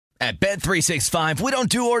At Bet365, we don't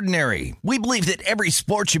do ordinary. We believe that every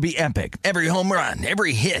sport should be epic. Every home run,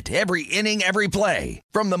 every hit, every inning, every play.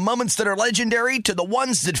 From the moments that are legendary to the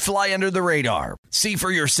ones that fly under the radar. See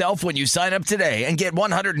for yourself when you sign up today and get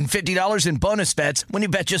 $150 in bonus bets when you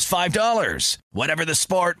bet just $5. Whatever the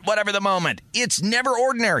sport, whatever the moment, it's never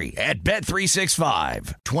ordinary at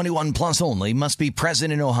Bet365. 21 plus only. Must be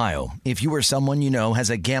present in Ohio. If you or someone you know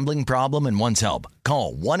has a gambling problem and wants help,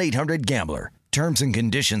 call 1-800-GAMBLER. Terms and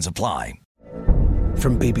conditions apply.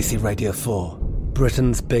 From BBC Radio 4,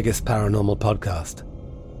 Britain's biggest paranormal podcast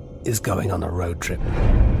is going on a road trip.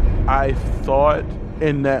 I thought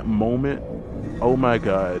in that moment, oh my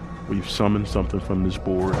God, we've summoned something from this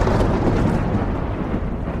board.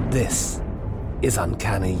 This is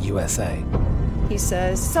Uncanny USA. He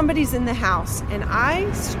says, somebody's in the house, and I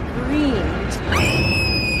screamed.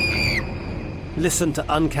 Listen to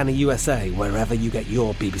Uncanny USA wherever you get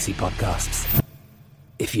your BBC podcasts,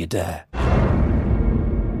 if you dare.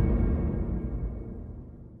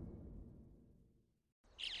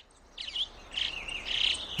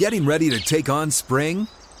 Getting ready to take on spring?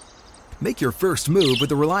 Make your first move with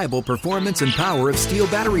the reliable performance and power of Steel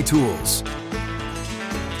battery tools.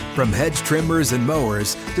 From hedge trimmers and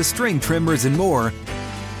mowers to string trimmers and more,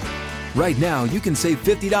 right now you can save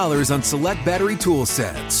 $50 on select battery tool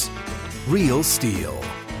sets. Real Steel.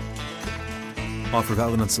 Offer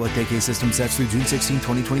valid on select AK system sets through June 16,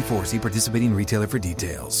 2024. See participating retailer for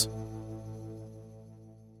details.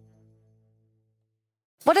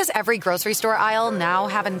 What does every grocery store aisle now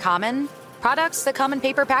have in common? Products that come in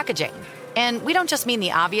paper packaging. And we don't just mean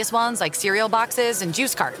the obvious ones like cereal boxes and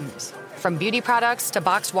juice cartons. From beauty products to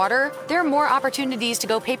boxed water, there are more opportunities to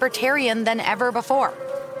go papertarian than ever before.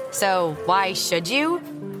 So why should you?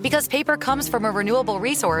 Because paper comes from a renewable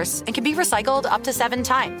resource and can be recycled up to 7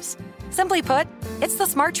 times. Simply put, it's the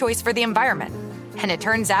smart choice for the environment. And it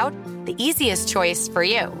turns out, the easiest choice for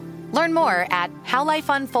you. Learn more at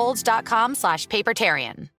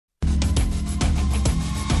howlifeunfolds.com/papertarian.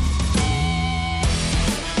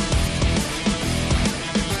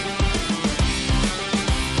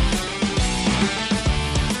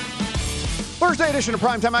 Thursday edition of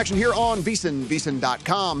Primetime Action here on VSiN,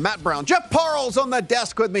 VSiN.com. Matt Brown, Jeff Parles on the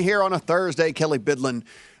desk with me here on a Thursday. Kelly Bidlin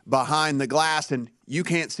behind the glass, and you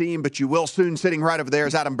can't see him, but you will soon. Sitting right over there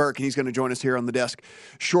is Adam Burke, and he's going to join us here on the desk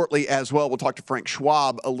shortly as well. We'll talk to Frank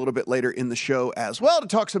Schwab a little bit later in the show as well to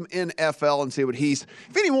talk some NFL and see what if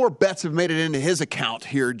any more bets have made it into his account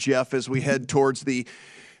here, Jeff, as we head towards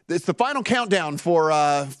it's the final countdown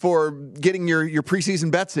for getting your preseason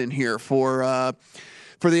bets in here for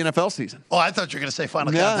the NFL season. Oh, I thought you were going to say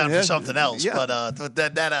final countdown for something else, yeah. But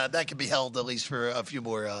that can be held at least for a few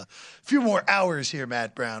more hours here,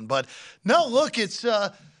 Matt Brown. But no, look, it's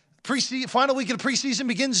final week of the preseason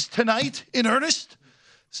begins tonight in earnest.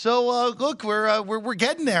 So look, we're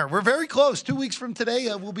getting there. We're very close. 2 weeks from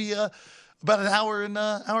today, we'll be about an hour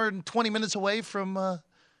and 20 minutes away from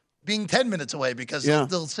being 10 minutes away, because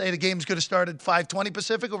they'll say the game's going to start at 5:20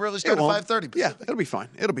 Pacific. Or really start at 5:30 Pacific. Yeah, it'll be fine.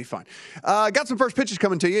 Got some first pitches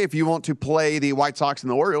coming to you. If you want to play the White Sox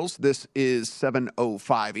and the Orioles, this is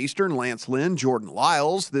 7:05 Eastern. Lance Lynn, Jordan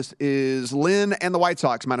Lyles. This is Lynn and the White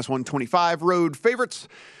Sox, -125 road favorites.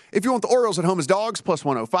 If you want the Orioles at home as dogs,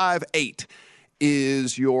 +105. 8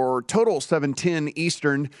 is your total, 7:10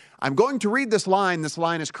 Eastern. I'm going to read this line. This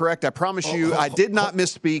line is correct. I promise you, I did not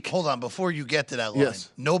misspeak. Hold on, before you get to that line. Yes.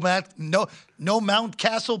 No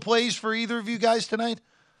Mountcastle plays for either of you guys tonight?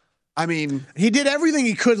 I mean, he did everything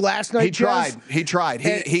he could last night. He tried. He tried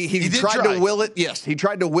to will it. Yes, he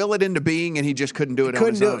tried to will it into being, and he just couldn't do it on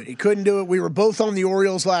his own. He couldn't do it. We were both on the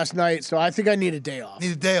Orioles last night, so I think I need a day off.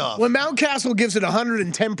 When Mountcastle gives it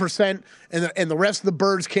 110%, and the rest of the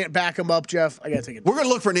Birds can't back him up, Jeff, I got to take it. We're going to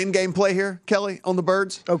look for an in-game play here, Kelly, on the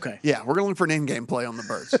Birds. Okay. Yeah, we're going to look for an in-game play on the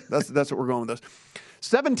Birds. That's what we're going with this.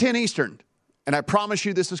 7:10 Eastern, and I promise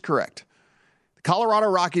you this is correct. The Colorado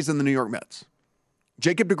Rockies and the New York Mets.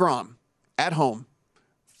 Jacob deGrom at home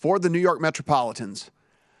for the New York Metropolitans,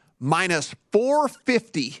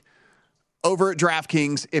 -450 over at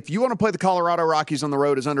DraftKings. If you want to play the Colorado Rockies on the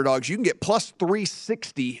road as underdogs, you can get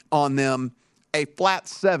 +360 on them. A flat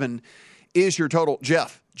 7 is your total.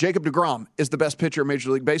 Jeff, Jacob deGrom is the best pitcher in Major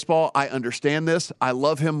League Baseball. I understand this. I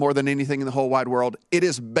love him more than anything in the whole wide world. It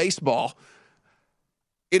is baseball.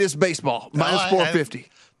 -450.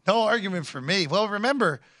 No argument for me. Well,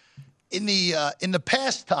 remember, in the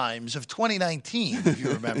past times of 2019, if you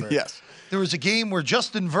remember, yes, there was a game where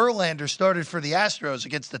Justin Verlander started for the Astros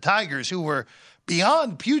against the Tigers, who were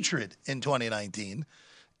beyond putrid in 2019.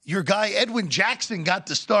 Your guy Edwin Jackson got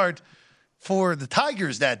to start for the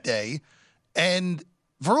Tigers that day, and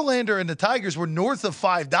Verlander and the Tigers were north of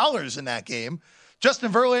 $5 in that game.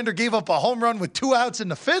 Justin Verlander gave up a home run with 2 outs in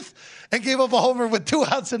the 5th and gave up a home run with 2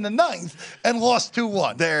 outs in the 9th and lost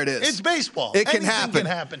 2-1. There it is. It's baseball. Anything can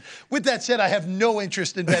happen. With that said, I have no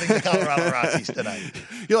interest in betting the Colorado Rockies tonight.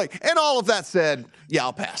 You're like, and all of that said, yeah,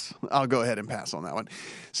 I'll pass. I'll go ahead and pass on that one.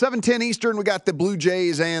 7:10 Eastern, we got the Blue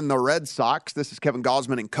Jays and the Red Sox. This is Kevin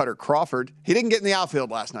Gausman and Cutter Crawford. He didn't get in the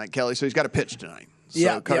outfield last night, Kelly, so he's got to pitch tonight.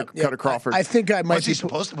 So Cutter Crawford. I think I might was he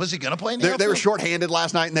supposed to? Was he going to play in the outfield? They were shorthanded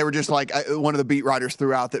last night, and they were just like, one of the beat writers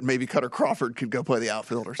threw out that maybe Cutter Crawford could go play the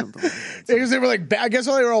outfield or something. Because they were like, I guess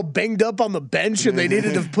they were all banged up on the bench, and they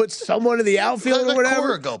needed to put someone in the outfield or whatever.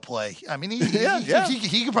 Cora go play. I mean,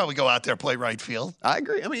 he could probably go out there and play right field. I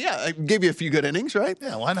agree. I mean, I gave you a few good innings, right?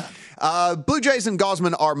 Yeah, why not? Blue Jays and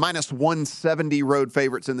Gausman are minus 170 road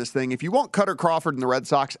favorites in this thing. If you want Cutter Crawford and the Red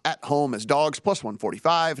Sox at home as dogs, plus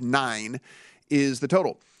 145, 9 is the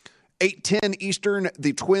total. 8:10 Eastern,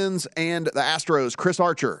 the Twins and the Astros. Chris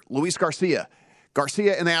Archer, Luis Garcia.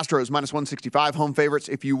 Garcia and the Astros, minus 165 home favorites.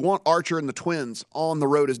 If you want Archer and the Twins on the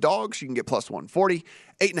road as dogs, you can get plus 140.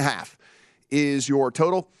 8.5 is your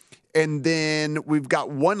total. And then we've got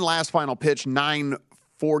one last final pitch,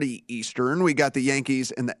 9:40 Eastern. We got the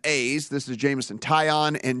Yankees and the A's. This is Jameson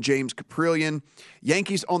Taillon and James Caprillion.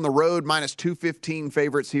 Yankees on the road, minus 215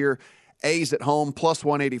 favorites here. A's at home, plus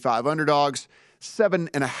 185 underdogs.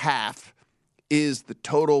 7.5 is the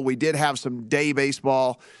total. We did have some day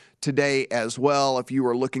baseball today as well. If you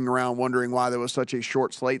were looking around wondering why there was such a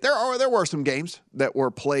short slate, there were some games that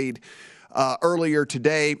were played earlier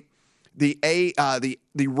today. The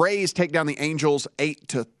Rays take down the Angels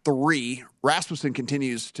 8-3. Rasmussen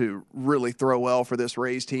continues to really throw well for this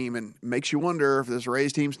Rays team, and makes you wonder if this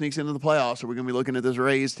Rays team sneaks into the playoffs. Are we going to be looking at this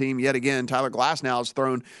Rays team yet again? Tyler Glasnow has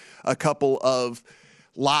thrown a couple of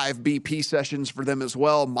live BP sessions for them as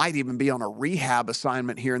well. Might even be on a rehab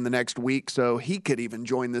assignment here in the next week, so he could even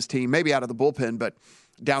join this team, maybe out of the bullpen, but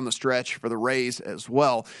down the stretch for the Rays as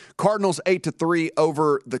well. Cardinals 8-3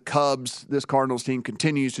 over the Cubs. This Cardinals team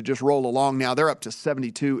continues to just roll along now. They're up to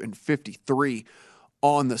 72-53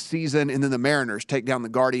 on the season. And then the Mariners take down the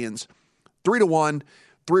Guardians 3-1.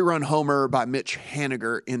 3-run homer by Mitch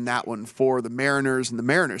Haniger in that one for the Mariners. And the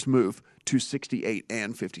Mariners move to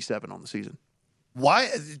 68-57 on the season. Why?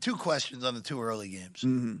 2 questions on the 2 early games.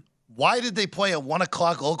 Mm-hmm. Why did they play a 1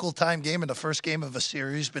 o'clock local time game in the first game of a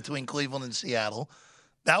series between Cleveland and Seattle?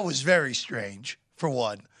 That was very strange, for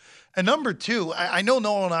one. And number 2, I know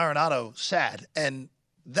Nolan Arenado sad, and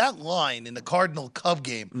that line in the Cardinal-Cub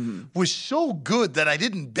game was so good that I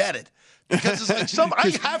didn't bet it. Because it's like I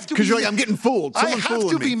have to. Because you're like, I'm getting fooled. Someone's fooling me.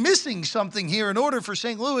 I have to be missing something here in order for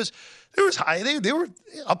St. Louis. They were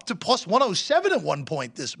up to plus 107 at one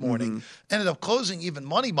point this morning. Ended up closing even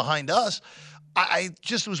money behind us. I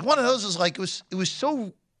just was one of those.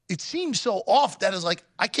 It seemed so off that is like,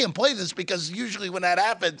 I can't play this because usually when that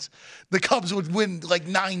happens, the Cubs would win like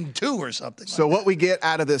 9-2 or something. So what we get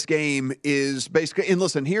out of this game is basically, and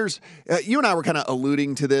listen, here's, you and I were kind of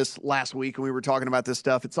alluding to this last week when we were talking about this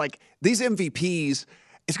stuff. It's like these MVPs,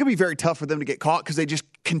 it's going to be very tough for them to get caught because they just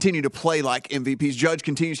continue to play like MVPs. Judge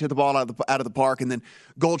continues to hit the ball out of the park. And then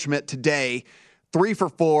Goldschmidt today, 3 for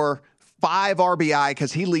 4, 5 RBI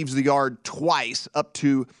because he leaves the yard twice, up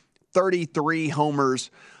to 33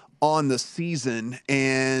 homers on the season.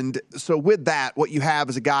 And so with that, what you have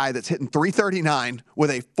is a guy that's hitting .339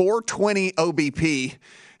 with a .420 OBP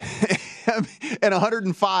and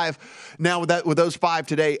 105. Now with those 5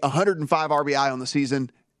 today, 105 RBI on the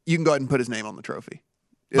season. You can go ahead and put his name on the trophy.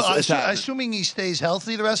 Assuming he stays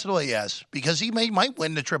healthy the rest of the way, yes, because he might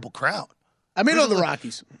win the Triple Crown. I mean, on the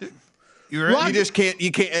Rockies. You just can't.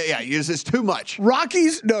 You can't. Yeah, it's too much.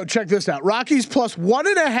 Rockies. No, check this out. Rockies plus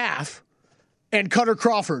 1.5. And Cutter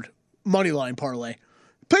Crawford, money line parlay.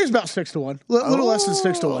 Pays about 6-1. A little less than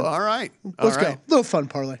 6-1. All right. Let's go. Little fun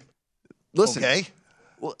parlay. Listen. Okay.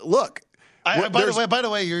 Look. By the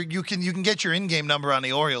way, you can get your in-game number on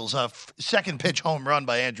the Orioles. Second pitch home run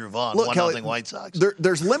by Andrew Vaughn. 1-0 White Sox.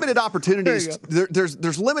 There's limited opportunities.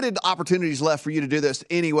 There's limited opportunities left for you to do this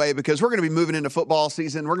anyway because we're going to be moving into football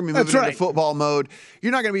season. We're going to be moving into football mode.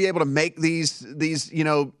 You're not going to be able to make these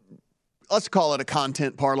let's call it a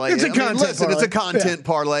content parlay. It's a content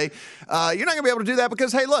parlay. You're not going to be able to do that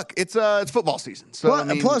because, hey, look, it's football season. So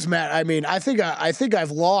plus, Matt, I think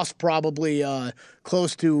I've lost probably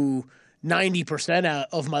close to 90%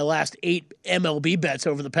 of my last 8 MLB bets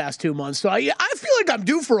over the past 2 months. So I feel like I'm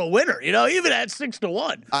due for a winner, even at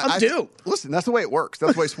 6-1. I'm due. Listen, that's the way it works.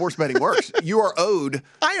 That's the way sports betting works. You are owed.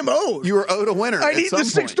 I am owed. You are owed a winner. I need the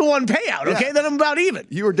 6-1 payout, okay? Yeah. Then I'm about even.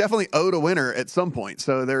 You are definitely owed a winner at some point.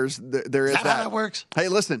 So there is that. How that works? Hey,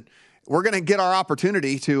 listen. we're going to get our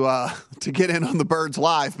opportunity to get in on the Birds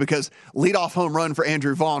live because leadoff home run for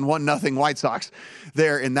Andrew Vaughn, 1-0 White Sox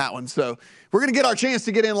there in that one. So we're going to get our chance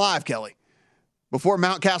to get in live, Kelly, before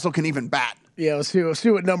Mountcastle can even bat. Yeah, we'll see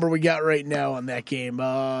what number we got right now on that game.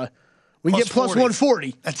 We Plus get plus 40.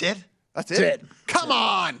 140. That's it? That's it. Come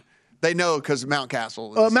on. They know because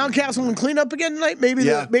Mountcastle. Mountcastle can clean up again tonight. Maybe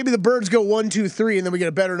the Birds go 1, 2, 3, and then we get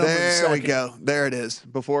a better number. There we go. There it is.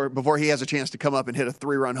 Before he has a chance to come up and hit a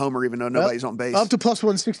 3-run homer, even though nobody's on base. Up to plus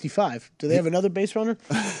 165. Do they have another base runner?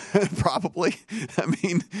 Probably. I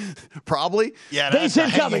mean, probably. Yeah, base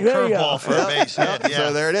that's hit a coming. hanging There you go. curveball for a base hit. Yeah.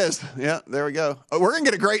 So there it is. Yeah, there we go. We're going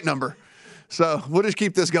to get a great number. So we'll just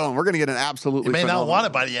keep this going. We're going to get an absolutely You may phenomenal. not want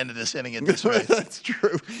it by the end of this inning at this rate. That's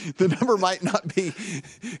true. The number might not be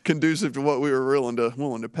conducive to what we were willing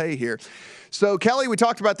to pay here. So, Kelly, we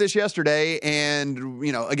talked about this yesterday, and,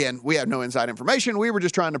 again, we have no inside information. We were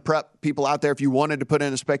just trying to prep people out there if you wanted to put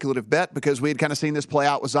in a speculative bet because we had kind of seen this play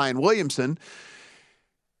out with Zion Williamson.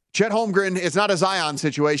 Chet Holmgren, it's not a Zion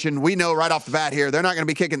situation. We know right off the bat here, they're not going to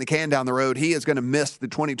be kicking the can down the road. He is going to miss the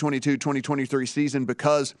 2022-2023 season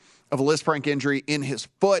because of a Lisfranc injury in his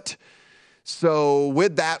foot. So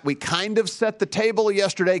with that, we kind of set the table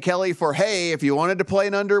yesterday, Kelly, for, hey, if you wanted to play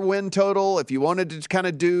an under-win total, if you wanted to kind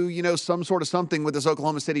of do, some sort of something with this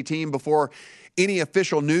Oklahoma City team before any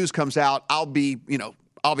official news comes out, I'll be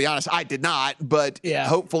honest, I did not, but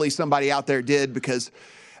hopefully somebody out there did because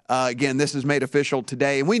again, this is made official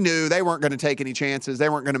today. And we knew they weren't going to take any chances. They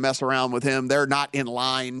weren't going to mess around with him. They're not in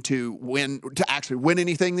line to actually win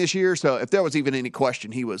anything this year. So if there was even any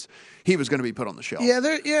question, he was going to be put on the shelf. Yeah,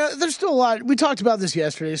 there's still a lot. We talked about this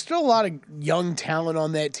yesterday. There's still a lot of young talent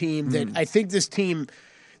on that team that I think this team.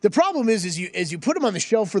 The problem is you put them on the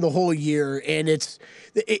shelf for the whole year, and does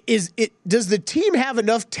the team have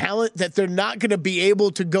enough talent that they're not going to be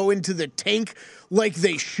able to go into the tank like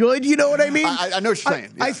they should? You know what I mean? I know what you're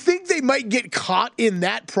saying. Yeah. I think they might get caught in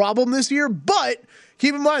that problem this year, but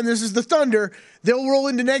keep in mind this is the Thunder. They'll roll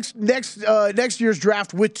into next year's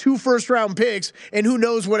draft with 2 first-round picks, and who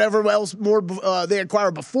knows whatever else more they acquire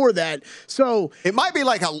before that. So it might be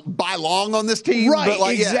like a buy long on this team, right?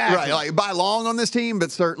 But Exactly, right. Like buy long on this team,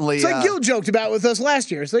 but certainly it's like Gil joked about with us last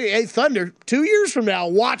year. It's like, hey, Thunder, 2 years from now,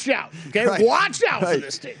 watch out. Okay, right. Watch out for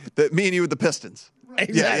this team. Me and you with the Pistons.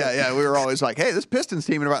 Exactly. Yeah. We were always like, hey, this Pistons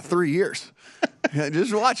team in about 3 years.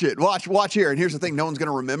 Just watch it. Watch here. And here's the thing, no one's going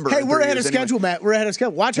to remember. Hey, we're ahead of schedule, Matt. We're ahead of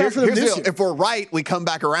schedule. Watch out for them this year. If we're right, we come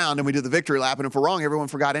back around and we do the victory lap. And if we're wrong, everyone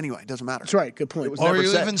forgot anyway. It doesn't matter. That's right. Good point. What were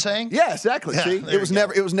you even saying? Yeah, exactly. Yeah, See,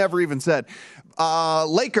 it was never even said.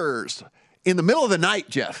 Lakers, in the middle of the night,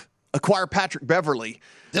 Jeff, acquire Patrick Beverley.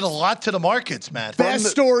 Did a lot to the markets, Matt. Best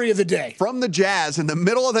story of the day. From the Jazz, in the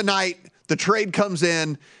middle of the night, the trade comes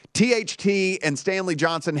in. THT and Stanley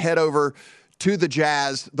Johnson head over to the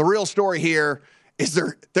Jazz. The real story here is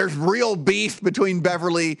there's real beef between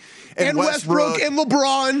Beverly and Westbrook and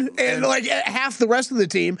LeBron and like half the rest of the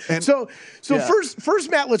team. And, so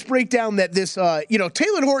first, Matt, let's break down that this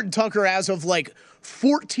Taylor Horton Tucker as of like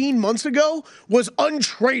 14 months ago was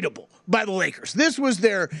untradeable by the Lakers. This was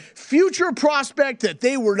their future prospect that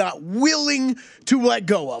they were not willing to let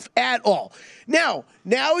go of at all. Now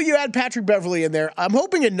you add Patrick Beverly in there. I'm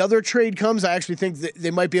hoping another trade comes. I actually think that they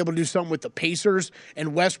might be able to do something with the Pacers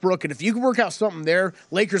and Westbrook. And if you can work out something there,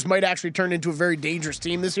 Lakers might actually turn into a very dangerous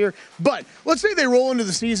team this year. But let's say they roll into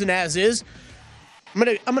the season as is. I'm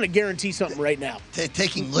gonna guarantee something right now.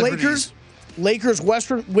 Taking liberties. Lakers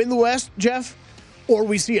win the West, Jeff, or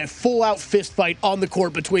we see a full-out fist fight on the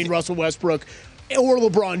court between Russell Westbrook or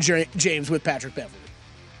LeBron James with Patrick Beverly.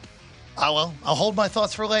 I'll hold my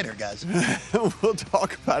thoughts for later, guys. We'll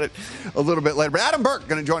talk about it a little bit later. But Adam Burke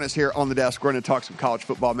going to join us here on the desk. We're going to talk some college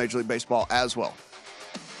football, Major League Baseball as well.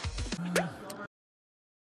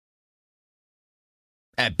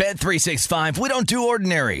 At Bet365, we don't do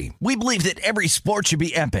ordinary. We believe that every sport should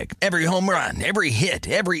be epic. Every home run, every hit,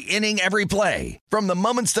 every inning, every play. From the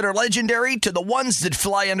moments that are legendary to the ones that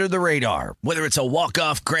fly under the radar. Whether it's a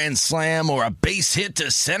walk-off grand slam or a base hit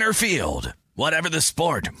to center field. Whatever the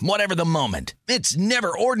sport, whatever the moment. It's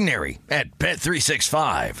never ordinary at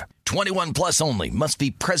Bet365. 21 plus only. Must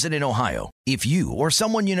be present in Ohio. If you or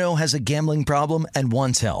someone you know has a gambling problem and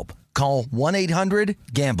wants help, call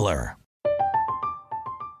 1-800-GAMBLER.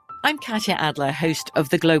 I'm Katya Adler, host of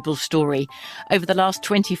The Global Story. Over the last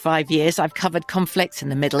 25 years, I've covered conflicts in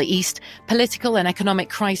the Middle East, political and economic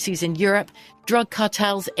crises in Europe, drug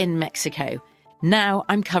cartels in Mexico. Now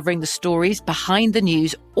I'm covering the stories behind the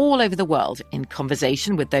news all over the world in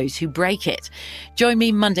conversation with those who break it. Join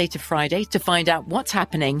me Monday to Friday to find out what's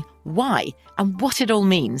happening, why, and what it all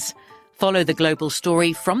means. Follow The Global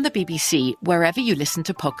Story from the BBC wherever you listen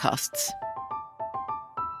to podcasts.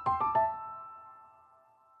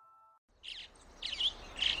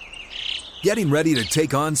 Getting ready to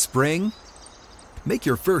take on spring? Make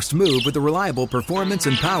your first move with the reliable performance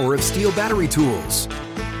and power of Steel battery tools.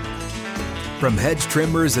 From hedge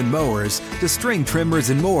trimmers and mowers to string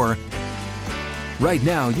trimmers and more, right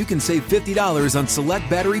now you can save $50 on select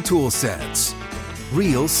battery tool sets.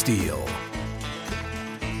 Real Steel.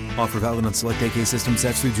 Offer valid on select AK system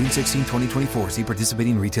sets through June 16, 2024. See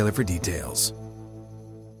participating retailer for details.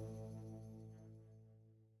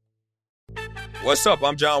 What's up?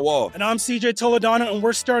 I'm John Wall. And I'm CJ Toledano, and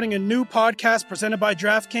we're starting a new podcast presented by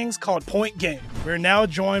DraftKings called Point Game. We're now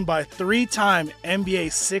joined by three-time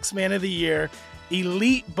NBA Sixth Man of the Year,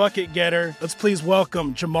 elite bucket getter. Let's please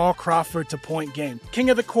welcome Jamal Crawford to Point Game. King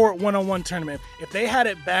of the Court one-on-one tournament. If they had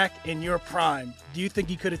it back in your prime, do you think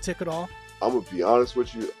you could have took it all? I'm going to be honest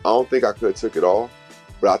with you. I don't think I could have took it all,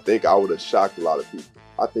 but I think I would have shocked a lot of people.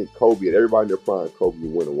 I think Kobe and everybody in their prime, Kobe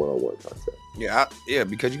would win a one-on-one contest. Yeah,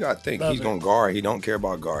 because you got to think, he's going to guard. He don't care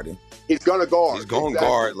about guarding. He's going to guard. He's going to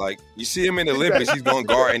guard. Like, you see him in the Olympics, he's going to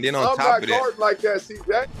guard. And then on top of that. I'm not guarding like that,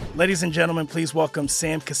 CJ. Ladies and gentlemen, please welcome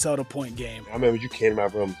Sam Cassell to Point Game. I remember you came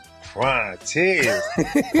out from prime 10.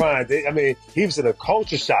 I mean, he was in a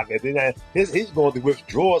culture shock. And then he's going through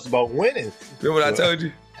withdrawals about winning. Remember what I told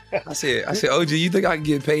you? I said, OG, you think I can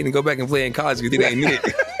get paid and go back and play in college because it ain't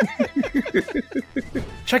it?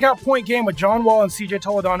 Check out Point Game with John Wall and CJ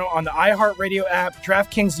Toledano on the iHeartRadio app,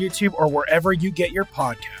 DraftKings YouTube, or wherever you get your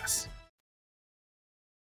podcasts.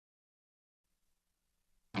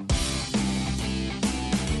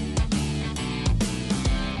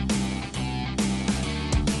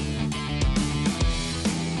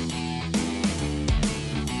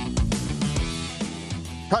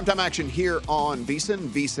 Primetime action here on VSiN,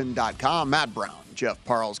 VSiN.com. Matt Brown, Jeff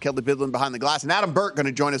Parles, Kelly Bidlin behind the glass, and Adam Burke going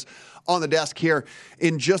to join us on the desk here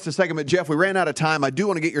in just a second. But, Jeff, we ran out of time. I do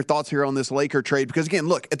want to get your thoughts here on this Laker trade because, again,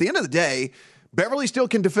 look, at the end of the day, Beverly still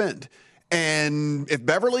can defend. And if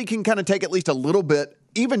Beverly can kind of take at least a little bit,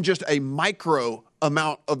 even just a micro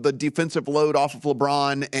amount of the defensive load off of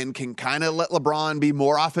LeBron and can kind of let LeBron be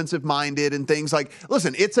more offensive minded and things like,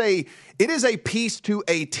 listen, it is a piece to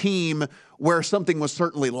a team where something was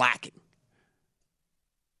certainly lacking.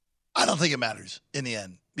 I don't think it matters in the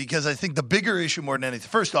end because I think the bigger issue more than anything,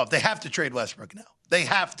 first off, they have to trade Westbrook now. They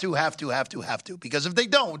have to, because if they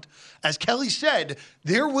don't, as Kelly said,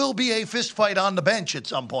 there will be a fist fight on the bench at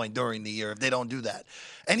some point during the year if they don't do that.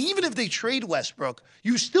 And even if they trade Westbrook,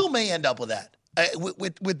 you still may end up with that,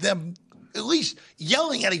 with them at least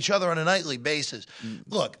yelling at each other on a nightly basis.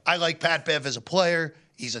 Look, I like Pat Bev as a player.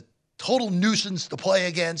 He's a total nuisance to play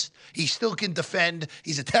against. He still can defend.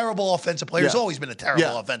 He's a terrible offensive player. He's always been a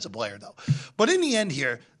terrible offensive player, though. But in the end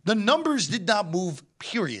here, the numbers did not move,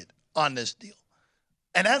 period, on this deal.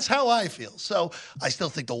 And that's how I feel. So I still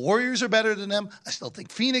think the Warriors are better than them. I still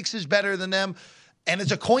think Phoenix is better than them. And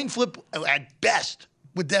it's a coin flip at best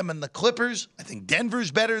with them and the Clippers. I think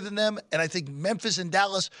Denver's better than them. And I think Memphis and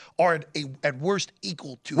Dallas are at worst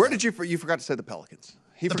equal to Where them. did you forgot to say the Pelicans?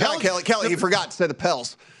 He forgot, Kelly, he forgot to say the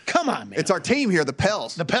Pels. Come on, man. It's our team here, the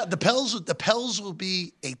Pels. The Pels will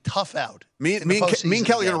be a tough out. Me and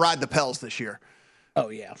Kelly are going to ride the Pels this year. Oh,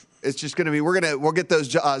 yeah. It's just going to be we'll get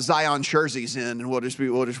those Zion jerseys in, and we'll just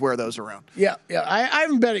wear those around. Yeah. I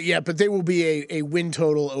haven't bet it yet, but they will be a win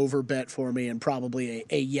total over bet for me, and probably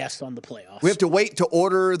a yes on the playoffs. We have to wait to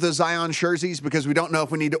order the Zion jerseys because we don't know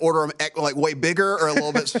if we need to order them like way bigger or a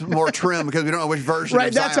little bit more trim because we don't know which version. Right,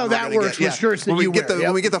 of that's Zion how that works with shirts that you wear.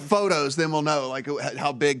 When we get the photos, then we'll know like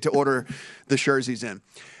how big to order the jerseys in.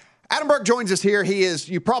 Adam Burke joins us here.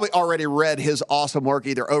 You probably already read his awesome work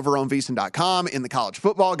either over on VSiN.com in the College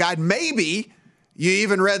Football Guide. Maybe you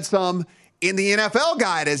even read some in the NFL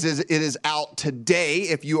Guide as it is out today.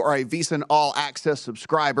 If you are a VSiN All Access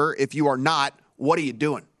subscriber, if you are not, what are you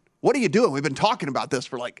doing? What are you doing? We've been talking about this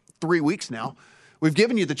for like 3 weeks now. We've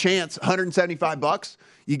given you the chance, $175.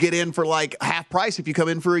 You get in for like half price if you come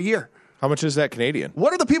in for a year. How much is that Canadian?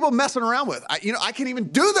 What are the people messing around with? I can't even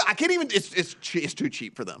do that. I can't even. It's too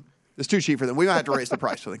cheap for them. It's too cheap for them. We might have to raise the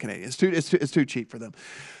price for the Canadians. It's too cheap for them.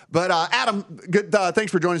 But Adam, good.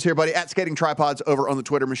 Thanks for joining us here, buddy. At Skating Tripods over on the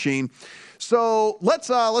Twitter machine. So let's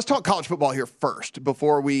talk college football here first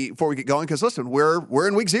before we get going. Because listen, we're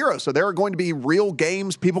in week 0, so there are going to be real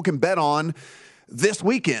games people can bet on this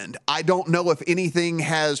weekend. I don't know if anything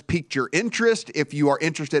has piqued your interest. If you are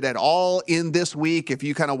interested at all in this week, if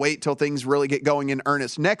you kind of wait till things really get going in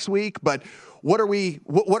earnest next week. But what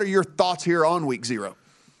are your thoughts here on week 0?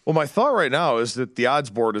 Well, my thought right now is that the odds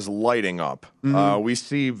board is lighting up. We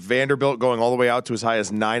see Vanderbilt going all the way out to as high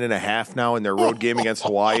as 9.5 now in their road game against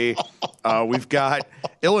Hawaii. We've got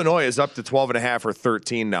Illinois is up to 12.5 or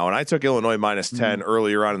 13 now, and I took Illinois minus 10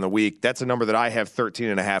 earlier on in the week. That's a number that I have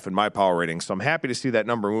 13.5 in my power rating, so I'm happy to see that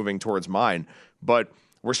number moving towards mine. But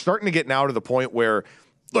we're starting to get now to the point where,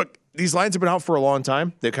 look, these lines have been out for a long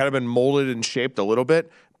time. They've kind of been molded and shaped a little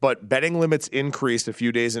bit. But betting limits increased a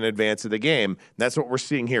few days in advance of the game. That's what we're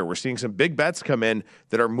seeing here. We're seeing some big bets come in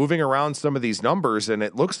that are moving around some of these numbers, and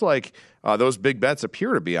it looks like those big bets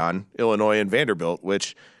appear to be on Illinois and Vanderbilt,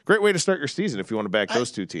 which great way to start your season if you want to back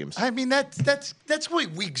those two teams. I mean, that's why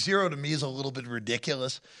week 0 to me is a little bit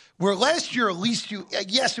ridiculous. Where last year, at least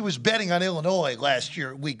yes, it was betting on Illinois last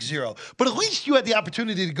year, week 0, but at least you had the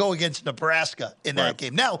opportunity to go against Nebraska in that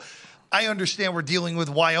game. Now, I understand we're dealing with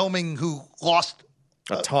Wyoming, who lost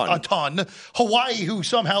a ton. Hawaii, who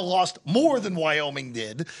somehow lost more than Wyoming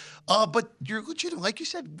did. But you're legitimate. Like you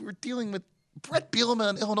said, we're dealing with Brett Bielema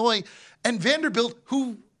in Illinois and Vanderbilt,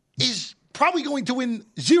 who is probably going to win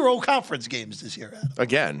 0 conference games this year. Adam.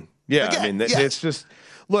 Again. I mean, it's just,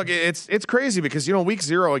 look, it's crazy because, week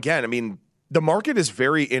 0, again, I mean, the market is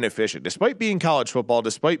very inefficient. Despite being college football,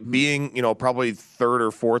 despite being, probably 3rd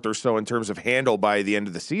or 4th or so in terms of handle by the end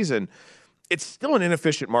of the season, it's still an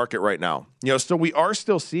inefficient market right now. So we are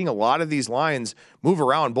still seeing a lot of these lines move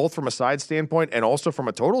around, both from a side standpoint and also from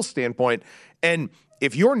a total standpoint. And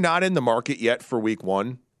if you're not in the market yet for week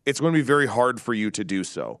 1, it's going to be very hard for you to do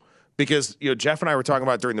so. Because, Jeff and I were talking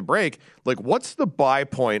about during the break, like, what's the buy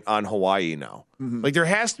point on Hawaii now? Like, there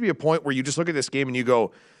has to be a point where you just look at this game and you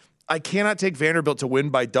go, I cannot take Vanderbilt to win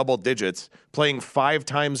by double digits playing 5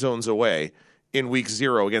 time zones away in week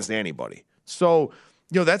 0 against anybody. So,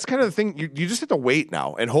 that's kind of the thing. You just have to wait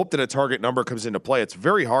now and hope that a target number comes into play. It's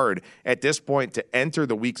very hard at this point to enter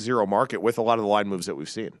the week 0 market with a lot of the line moves that we've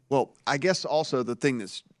seen. Well, I guess also the thing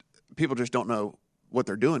that's people just don't know what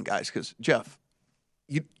they're doing, guys, because, Jeff,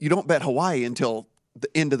 you don't bet Hawaii until the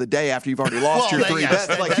end of the day after you've already lost your 3 bets.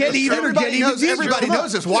 Like, everybody knows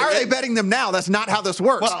this. Why are they betting them now? That's not how this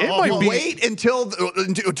works. Well, it might be. Wait until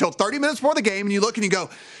 30 minutes before the game, and you look and you go,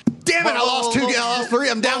 damn it, I lost 3.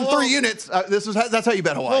 I'm down 3 units. That's how you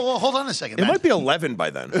bet Hawaii. Well, hold on a second, It Matt. might be 11 by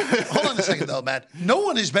then. Hold on a second, though, Matt. No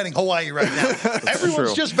one is betting Hawaii right now.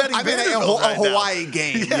 Everyone's just betting Vanderbilt a Hawaii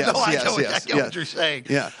game. I get what you're saying.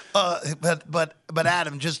 Yeah. But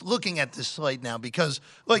Adam, just looking at this slate now, because,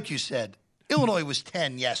 like you said, Illinois was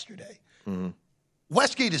 10 yesterday.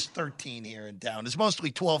 Westgate is 13 here in town. It's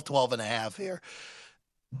mostly 12.5 here.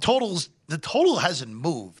 The total hasn't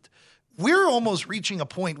moved. We're almost reaching a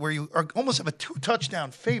point where you almost have a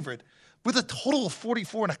 2-touchdown favorite with a total of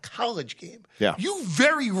 44 in a college game. Yeah. You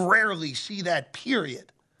very rarely see that,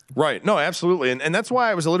 period. Right. No, absolutely. And that's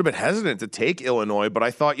why I was a little bit hesitant to take Illinois, but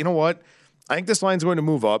I thought, you know what? I think this line's going to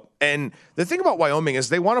move up. And the thing about Wyoming is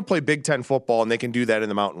they want to play Big Ten football, and they can do that in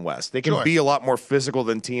the Mountain West. They can be a lot more physical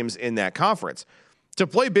than teams in that conference. To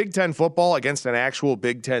play Big Ten football against an actual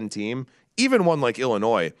Big Ten team, even one like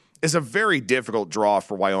Illinois, is a very difficult draw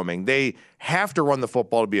for Wyoming. They have to run the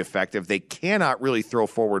football to be effective. They cannot really throw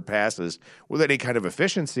forward passes with any kind of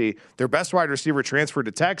efficiency. Their best wide receiver transferred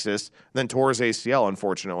to Texas, then tore his ACL,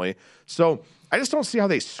 unfortunately. So I just don't see how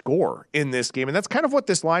they score in this game. And that's kind of what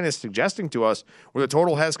this line is suggesting to us, where the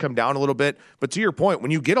total has come down a little bit. But to your point,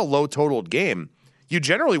 when you get a low-totaled game, you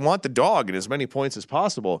generally want the dog in as many points as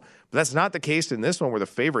possible. But that's not the case in this one, where the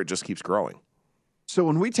favorite just keeps growing. So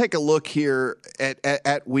when we take a look here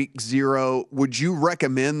at week 0, would you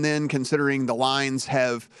recommend then, considering the lines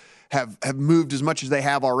have moved as much as they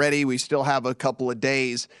have already, we still have a couple of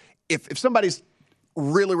days, if somebody's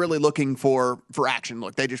really, really looking for action,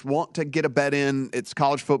 look, they just want to get a bet in, it's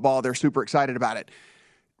college football, they're super excited about it,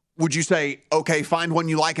 would you say, okay, find one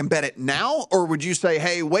you like and bet it now? Or would you say,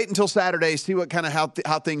 hey, wait until Saturday, see what kind of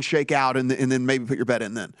how things shake out, and then maybe put your bet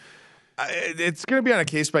in then? It's going to be on a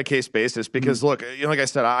case-by-case basis because, look, like I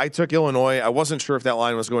said, I took Illinois. I wasn't sure if that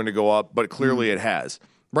line was going to go up, but clearly it has.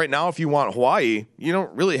 Right now, if you want Hawaii, you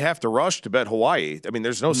don't really have to rush to bet Hawaii. I mean,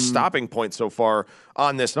 there's no stopping point so far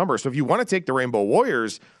on this number. So if you want to take the Rainbow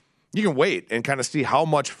Warriors, you can wait and kind of see how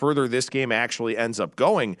much further this game actually ends up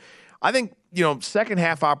going. I think, second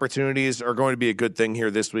half opportunities are going to be a good thing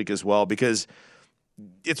here this week as well, because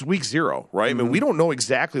it's week 0, right? I mean, we don't know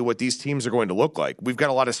exactly what these teams are going to look like. We've got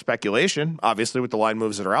a lot of speculation, obviously, with the line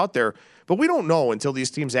moves that are out there, but we don't know until these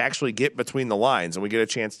teams actually get between the lines and we get a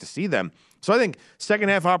chance to see them. So I think second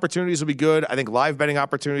half opportunities will be good. I think live betting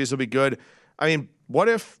opportunities will be good. I mean, what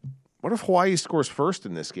if Hawaii scores first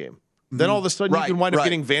in this game? then all of a sudden you can wind up right.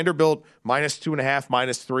 getting Vanderbilt -2.5,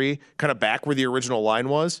 -3, kind of back where the original line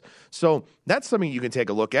was. So that's something you can take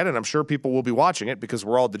a look at, and I'm sure people will be watching it because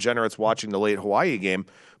we're all degenerates watching the late Hawaii game.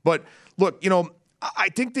 But look, I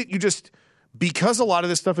think that because a lot of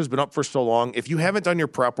this stuff has been up for so long, if you haven't done your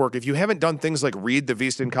prep work, if you haven't done things like read the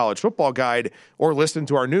VSiN College Football Guide or listen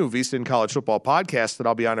to our new VSiN College Football podcast that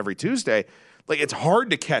I'll be on every Tuesday, it's hard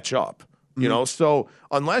to catch up. So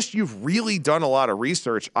unless you've really done a lot of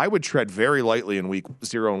research, I would tread very lightly in week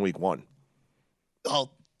 0 and week 1. Oh,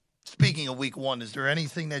 speaking of week 1, is there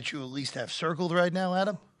anything that you at least have circled right now,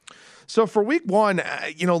 Adam? So for week 1,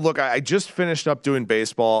 look, I just finished up doing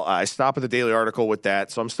baseball. I stopped at the Daily Article with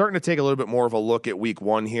that. So I'm starting to take a little bit more of a look at week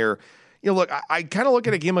 1 here. Look, I kind of look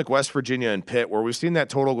at a game like West Virginia and Pitt, where we've seen that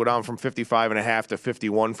total go down from 55.5 to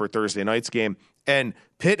 51 for Thursday night's game. And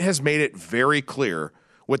Pitt has made it very clear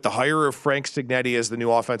with the hire of Frank Cignetti as the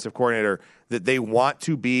new offensive coordinator that they want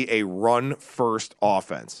to be a run-first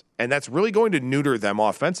offense. And that's really going to neuter them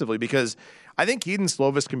offensively because I think Kedon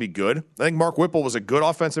Slovis can be good. I think Mark Whipple was a good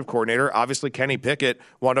offensive coordinator. Obviously, Kenny Pickett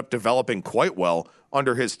wound up developing quite well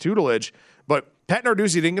under his tutelage. But Pat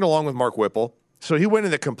Narduzzi didn't get along with Mark Whipple, so he went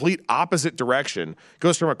in the complete opposite direction,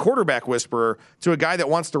 goes from a quarterback whisperer to a guy that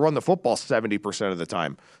wants to run the football 70% of the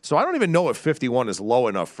time. So I don't even know if 51 is low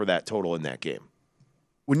enough for that total in that game.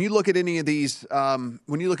 When you look at any of these,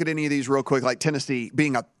 real quick, like Tennessee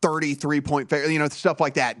being a 33-point favorite, stuff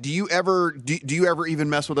like that, do you ever even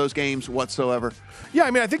mess with those games whatsoever? Yeah,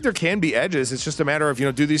 I think there can be edges. It's just a matter of,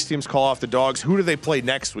 do these teams call off the dogs? Who do they play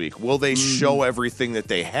next week? Will they show everything that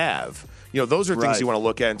they have? Those are things you want to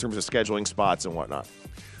look at in terms of scheduling spots and whatnot.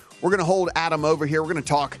 We're going to hold Adam over here. We're going to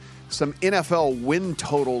talk some NFL win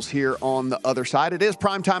totals here on the other side. It is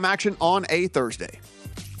primetime action on a Thursday.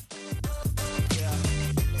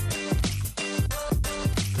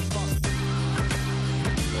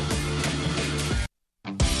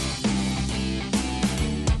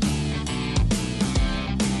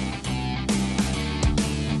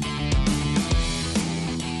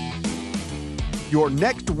 Your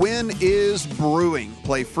next win is brewing.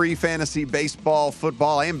 Play free fantasy baseball,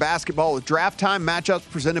 football, and basketball with Draft Time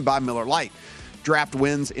matchups presented by Miller Lite. Draft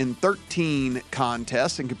wins in 13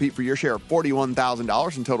 contests and compete for your share of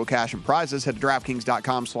 $41,000 in total cash and prizes. Head to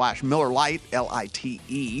DraftKings.com/MillerLite,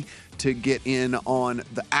 Lite, to get in on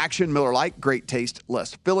the action. Miller Lite, great taste,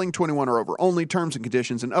 less filling. 21 or over only. Terms and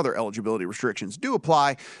conditions and other eligibility restrictions do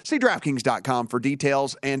apply. See DraftKings.com for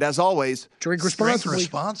details. And as always, drink responsibly.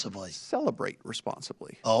 Celebrate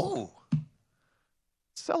responsibly. Oh.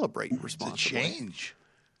 Celebrate responsibly. It's a change.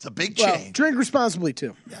 It's a big change. Drink responsibly,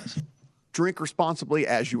 too. Yes. Drink responsibly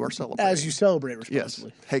as you are celebrating. As you celebrate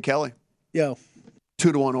responsibly. Yes. Hey, Kelly. Yo.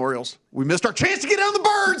 2-1 Orioles. We missed our chance to get on the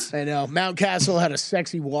Birds. I know. Mountcastle had a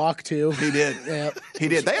sexy walk, too. He did. Yeah. He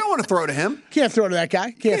did. They don't want to throw to him. Can't throw to that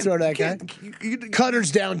guy. Can't throw to that guy.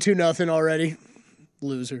 Cutter's down 2-0 already.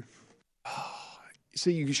 Loser.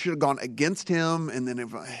 See, you should have gone against him, and then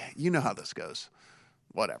you know how this goes.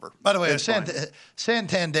 Whatever. By the way,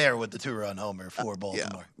 Santander with the 2-run homer for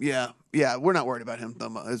Baltimore. Yeah. We're not worried about him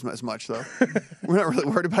as much, though. We're not really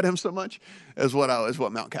worried about him so much as what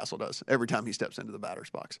Mountcastle does every time he steps into the batter's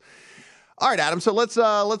box. All right, Adam. So let's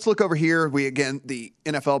look over here. The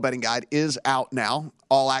NFL betting guide is out now.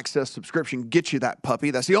 All access subscription gets you that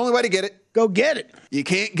puppy. That's the only way to get it. Go get it. You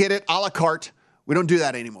can't get it a la carte. We don't do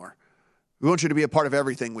that anymore. We want you to be a part of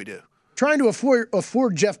everything we do. Trying to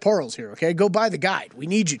afford Jeff Parles here, okay? Go buy the guide. We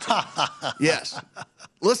need you to. Yes.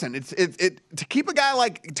 Listen, to keep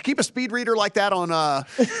a speed reader like that on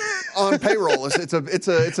payroll it's a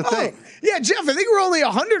thing. Yeah, Jeff, I think we're only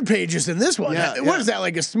 100 pages in this one. Yeah, what is that,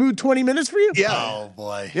 like a smooth 20 minutes for you? Yeah. Oh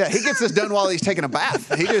boy. Yeah, he gets this done while he's taking a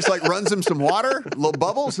bath. He just runs him some water, little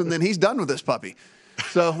bubbles, and then he's done with this puppy.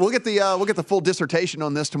 So we'll get the full dissertation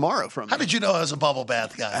on this tomorrow from. How did you know I was a bubble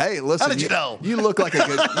bath guy? Hey, listen. How did you know? You look like a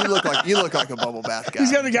good. You look like a bubble bath guy.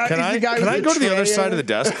 He's the other guy. Can I go to the other side of the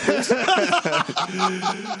desk, please?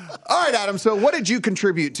 All right, Adam. So what did you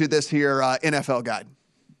contribute to this here NFL guide?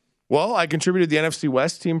 Well, I contributed the NFC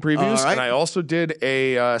West team previews, right. and I also did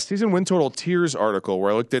a season win total tiers article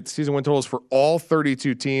where I looked at season win totals for all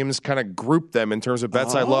 32 teams, kind of grouped them in terms of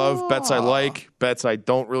bets I love, bets I like, bets I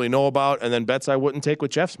don't really know about, and then bets I wouldn't take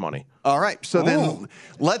with Jeff's money. All right, so then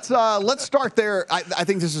let's start there. I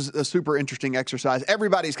think this is a super interesting exercise.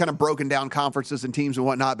 Everybody's kind of broken down conferences and teams and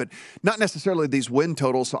whatnot, but not necessarily these win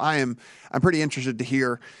totals. So I'm pretty interested to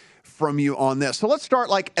hear. from you on this. So let's start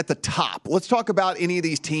like at the top. Let's talk about any of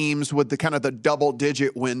these teams with the kind of the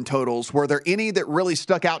double-digit win totals. Were there any that really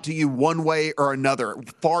stuck out to you one way or another?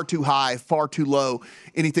 Far too high, far too low,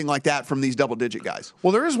 anything like that from these double-digit guys?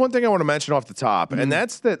 Well, there is one thing I want to mention off the top, and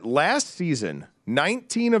that's that last season,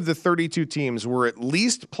 19 of the 32 teams were at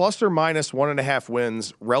least plus or minus 1.5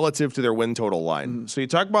 wins relative to their win total line. So you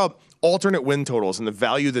talk about alternate win totals and the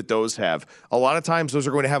value that those have. A lot of times those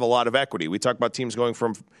are going to have a lot of equity. We talk about teams going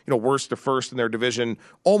from worst to first in their division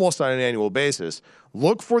almost on an annual basis.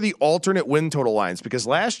 Look for the alternate win total lines, because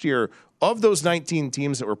last year, of those 19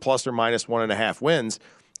 teams that were plus or minus 1.5 wins,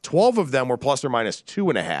 12 of them were plus or minus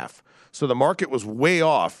 2.5. So the market was way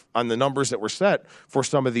off on the numbers that were set for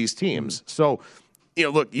some of these teams. So,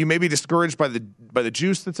 look, you may be discouraged by the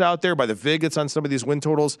juice that's out there, by the VIG that's on some of these win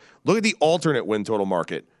totals. Look at the alternate win total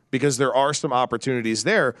market, because there are some opportunities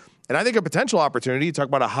there. And I think a potential opportunity, you talk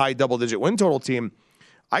about a high double-digit win total team,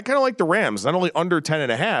 I kind of like the Rams, not only under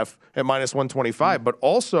 10.5 at minus 125, but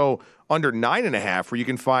also under 9.5, where you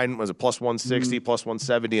can find, plus 160, plus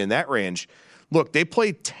 170 in that range. Look, they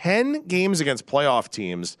played 10 games against playoff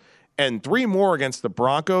teams and 3 more against the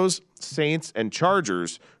Broncos, Saints, and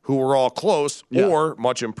Chargers, who were all close or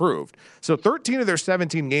much improved. So 13 of their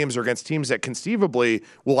 17 games are against teams that conceivably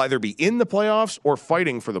will either be in the playoffs or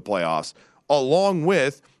fighting for the playoffs, along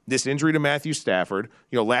with this injury to Matthew Stafford.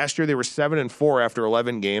 Last year they were 7-4 after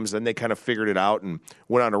 11 games. Then they kind of figured it out and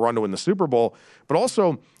went on a run to win the Super Bowl. But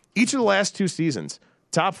also, each of the last 2 seasons,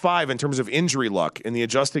 top 5 in terms of injury luck in the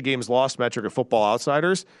adjusted games lost metric of Football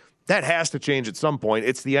Outsiders. That has to change at some point.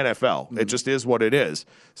 It's the NFL. It just is what it is.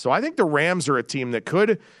 So I think the Rams are a team that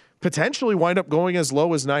could potentially wind up going as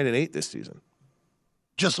low as 9-8 this season.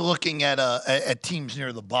 Just looking at teams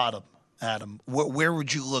near the bottom, Adam, where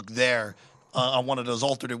would you look there on one of those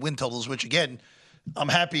alternate win totals? Which again, I'm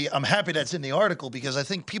happy that's in the article, because I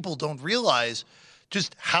think people don't realize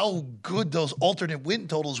just how good those alternate win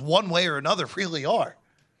totals, one way or another, really are.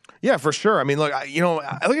 Yeah, for sure. I mean, look, I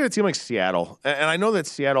look at a team like Seattle, and I know that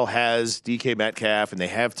Seattle has DK Metcalf and they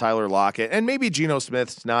have Tyler Lockett, and maybe Geno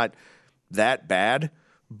Smith's not that bad.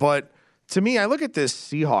 But to me, I look at this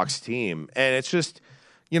Seahawks team, and it's just,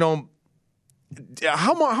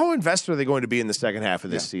 how invested are they going to be in the second half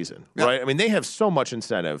of this season, right? I mean, they have so much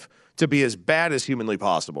incentive to be as bad as humanly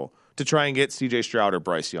possible to try and get C.J. Stroud or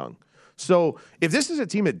Bryce Young. So if this is a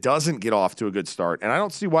team that doesn't get off to a good start, and I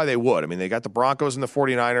don't see why they would. I mean, they got the Broncos and the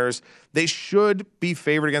 49ers. They should be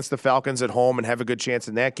favored against the Falcons at home and have a good chance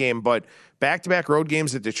in that game. But back-to-back road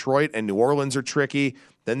games at Detroit and New Orleans are tricky.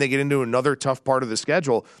 Then they get into another tough part of the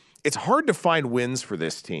schedule. It's hard to find wins for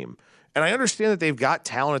this team. And I understand that they've got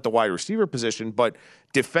talent at the wide receiver position, but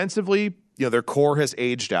defensively, their core has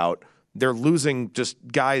aged out. They're losing just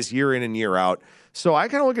guys year in and year out. So I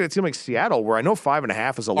kind of look at a team like Seattle, where I know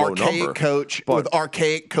 5.5 is a low number. Archaic coach with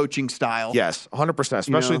archaic coaching style. Yes, 100%,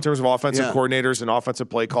 especially in terms of offensive coordinators and offensive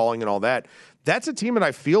play calling and all that. That's a team that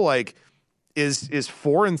I feel like is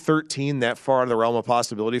 4-13 that far out of the realm of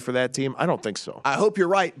possibility for that team? I don't think so. I hope you're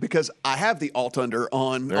right, because I have the alt-under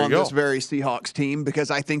on this very Seahawks team,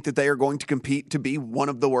 because I think that they are going to compete to be one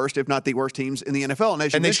of the worst, if not the worst teams in the NFL. And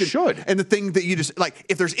as you mentioned, they should. And the thing that you just, like,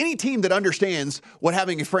 if there's any team that understands what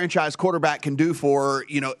having a franchise quarterback can do for,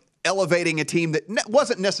 elevating a team that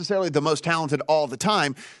wasn't necessarily the most talented all the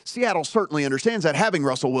time, Seattle certainly understands that, having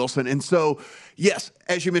Russell Wilson. And so, yes,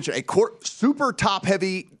 as you mentioned, a super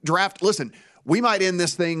top-heavy draft. Listen, we might end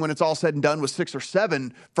this thing when it's all said and done with 6 or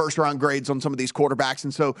 7 first-round grades on some of these quarterbacks.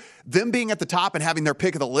 And so them being at the top and having their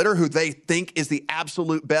pick of the litter, who they think is the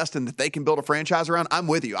absolute best and that they can build a franchise around, I'm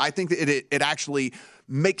with you. I think that it actually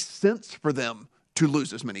makes sense for them to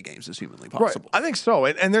lose as many games as humanly possible. Right. I think so.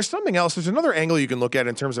 And there's something else. There's another angle you can look at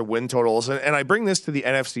in terms of win totals. And I bring this to the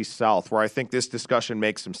NFC South, where I think this discussion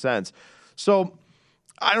makes some sense. So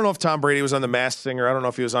I don't know if Tom Brady was on The Masked Singer. I don't know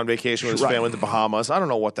if he was on vacation with his family in the Bahamas. I don't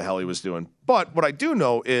know what the hell he was doing. But what I do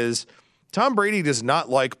know is Tom Brady does not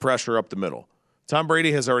like pressure up the middle. Tom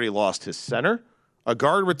Brady has already lost his center. A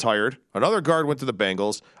guard retired. Another guard went to the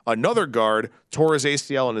Bengals. Another guard tore his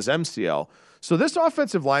ACL and his MCL. So this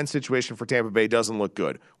offensive line situation for Tampa Bay doesn't look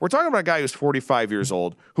good. We're talking about a guy who's 45 years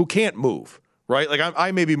old who can't move, right? Like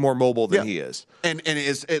I may be more mobile than he is. And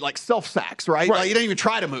is it like self-sacks, right? Like you don't even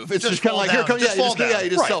try to move. It's just kind of like, here comes, you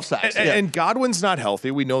just self-sacks. And Godwin's not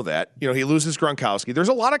healthy. We know that. He loses Gronkowski. There's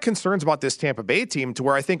a lot of concerns about this Tampa Bay team, to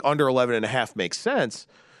where I think under 11.5 makes sense.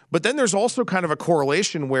 But then there's also kind of a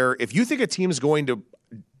correlation where if you think a team is going to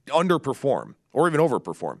underperform or even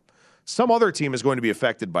overperform, some other team is going to be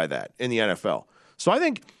affected by that in the NFL. So I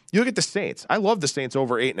think You look at the Saints. I love the Saints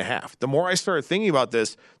over 8.5. The more I started thinking about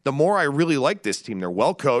this, the more I really like this team. They're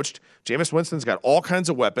well coached. Jameis Winston's got all kinds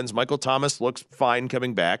of weapons. Michael Thomas looks fine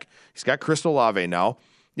coming back. He's got Chris Olave now.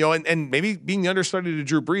 And maybe being the understudy to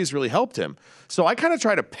Drew Brees really helped him. So I kind of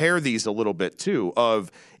try to pair these a little bit too,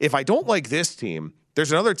 of if I don't like this team,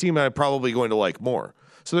 there's another team that I'm probably going to like more.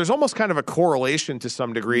 So there's almost kind of a correlation to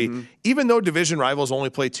some degree, even though division rivals only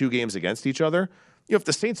play 2 games against each other. If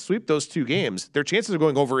the Saints sweep those 2 games, their chances of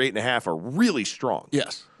going over 8.5 are really strong.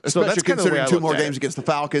 Yes. So that's kind of the way considering I 2 more looked at games it. against the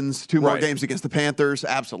Falcons, 2 more games against the Panthers.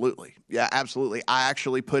 Absolutely. Yeah, absolutely. I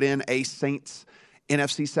actually put in a Saints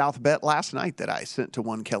NFC South bet last night that I sent to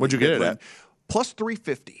one Kelly. What'd you get it Bidlin. at? Plus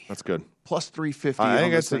 350. That's good. Plus 350. I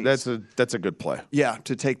on think that's a good play. Yeah,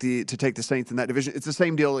 to take the Saints in that division. It's the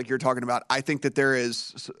same deal like you're talking about. I think that there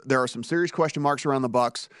are some serious question marks around the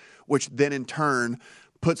Bucs, which then in turn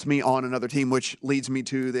puts me on another team, which leads me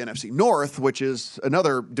to the NFC North, which is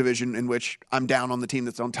another division in which I'm down on the team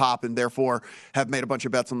that's on top and therefore have made a bunch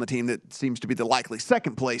of bets on the team that seems to be the likely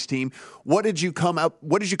second place team. What did you come up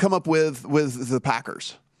with the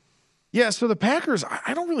Packers? Yeah, so the Packers,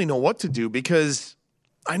 I don't really know what to do because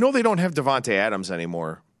I know they don't have Devontae Adams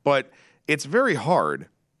anymore, but it's very hard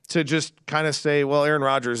to just kind of say, well, Aaron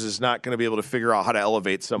Rodgers is not going to be able to figure out how to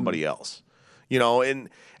elevate somebody else. And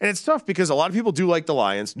it's tough because a lot of people do like the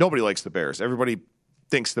Lions. Nobody likes the Bears. Everybody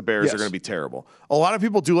thinks the Bears are going to be terrible. A lot of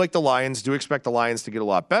people do like the Lions, do expect the Lions to get a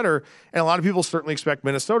lot better, and a lot of people certainly expect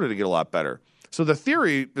Minnesota to get a lot better. So the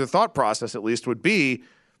thought process at least would be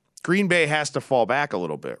Green Bay has to fall back a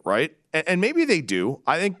little bit, right? And maybe they do.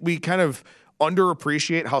 I think we kind of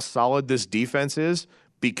underappreciate how solid this defense is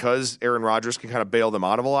because Aaron Rodgers can kind of bail them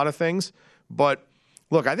out of a lot of things. But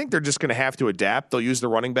look, I think they're just going to have to adapt. They'll use the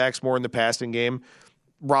running backs more in the passing game.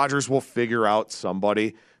 Rodgers will figure out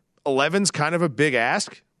somebody. 11's kind of a big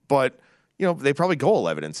ask, but they probably go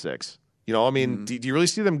 11-6. Do you really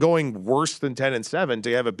see them going worse than 10-7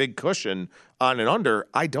 to have a big cushion on and under?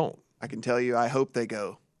 I don't. I can tell you, I hope they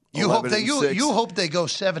go. You hope they go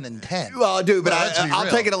 7-10. Well, I do, but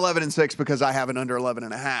I'll take it 11-6 because I have an under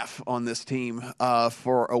 11.5 on this team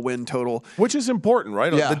for a win total, which is important,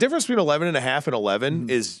 right? Yeah. The difference between 11.5 and 11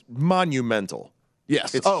 is monumental.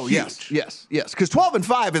 Yes. It's huge. Yes. Because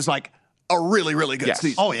 12-5 is like a really, really good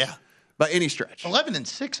season. Oh yeah. By any stretch.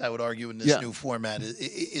 11-6, I would argue, in this new format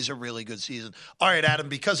is a really good season. All right, Adam,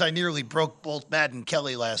 because I nearly broke both Matt and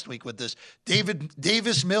Kelly last week with this,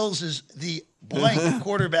 Davis Mills is the blank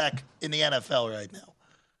quarterback in the NFL right now.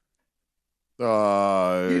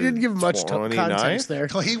 You didn't give much context there.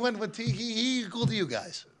 He went with he equal to you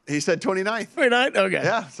guys. He said 29th. 29th? Okay.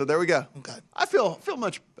 Yeah, so there we go. Okay. I feel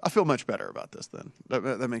much better about this then.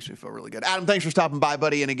 That makes me feel really good. Adam, thanks for stopping by,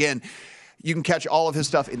 buddy. And again, you can catch all of his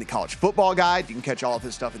stuff in the College Football Guide. You can catch all of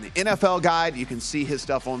his stuff in the NFL Guide. You can see his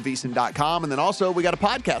stuff on VSiN.com. And then also, we got a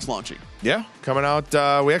podcast launching. Yeah, coming out.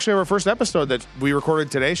 We actually have our first episode that we recorded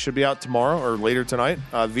today. Should be out tomorrow or later tonight.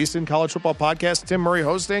 VSiN College Football Podcast. Tim Murray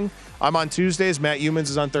hosting. I'm on Tuesdays. Matt Humans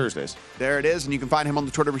is on Thursdays. There it is. And you can find him on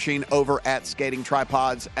the Twitter machine over at Skating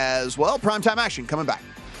Tripods as well. Primetime Action coming back.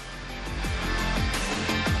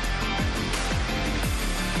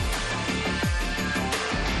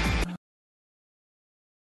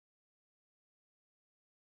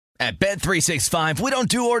 At Bet365, we don't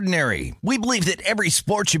do ordinary. We believe that every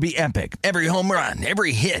sport should be epic. Every home run,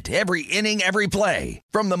 every hit, every inning, every play.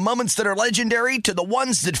 From the moments that are legendary to the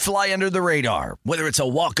ones that fly under the radar. Whether it's a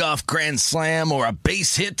walk-off grand slam or a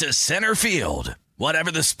base hit to center field.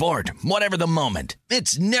 Whatever the sport, whatever the moment.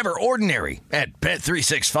 It's never ordinary at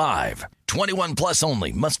Bet365. 21 plus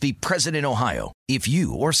only. Must be present in Ohio. If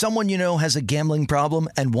you or someone you know has a gambling problem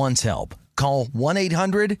and wants help, call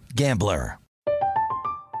 1-800-GAMBLER.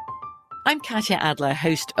 I'm Katya Adler,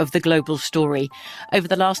 host of The Global Story. Over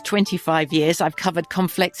the last 25 years, I've covered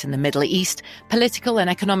conflicts in the Middle East, political and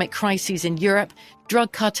economic crises in Europe,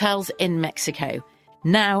 drug cartels in Mexico.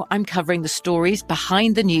 Now I'm covering the stories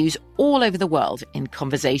behind the news all over the world in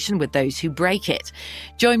conversation with those who break it.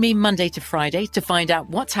 Join me Monday to Friday to find out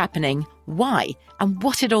what's happening, why, and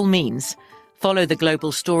what it all means. Follow The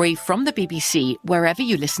Global Story from the BBC wherever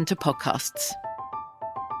you listen to podcasts.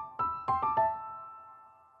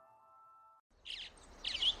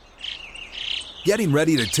 Getting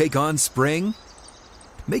ready to take on spring?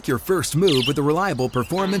 Make your first move with the reliable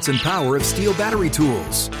performance and power of Steel battery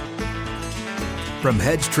tools. From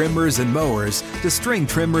hedge trimmers and mowers to string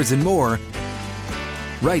trimmers and more,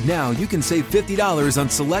 right now you can save $50 on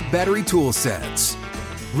select battery tool sets.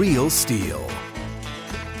 Real Steel.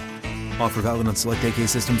 Offer valid on select AK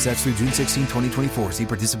system sets through June 16, 2024. See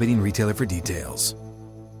participating retailer for details.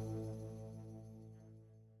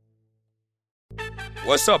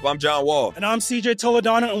 What's up? I'm John Wall. And I'm CJ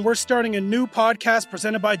Toledano, and we're starting a new podcast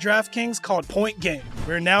presented by DraftKings called Point Game.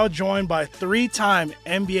 We're now joined by 3-time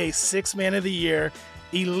NBA Sixth Man of the Year,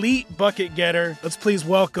 elite bucket getter. Let's please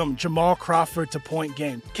welcome Jamal Crawford to Point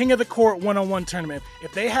Game. King of the Court one-on-one tournament.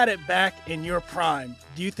 If they had it back in your prime,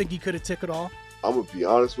 do you think he could have took it all? I'm going to be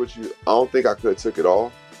honest with you. I don't think I could have took it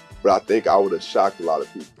all, but I think I would have shocked a lot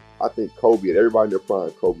of people. I think Kobe and everybody in their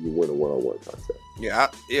prime, Kobe would win a one-on-one contest.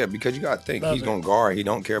 Yeah, because you got to think. He's going to guard. He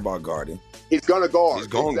don't care about guarding. He's going to guard. He's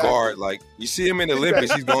going to guard. Like, you see him in the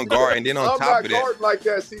Olympics, he's going to guard. And then on top of that. I'm not guarding like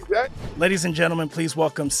that, CJ. Ladies and gentlemen, please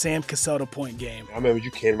welcome Sam Cassell to Point Game. I remember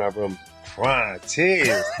you came to my room crying,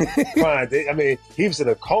 tears. Crying. I mean, he was in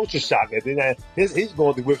a culture shock. And then he's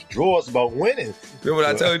going through withdrawals about winning. Remember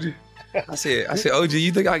what I told you? I said, OG,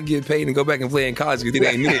 you think I can get paid and go back and play in college because it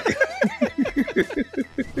ain't it?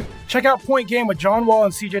 Check out Point Game with John Wall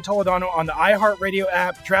and CJ Toledano on the iHeartRadio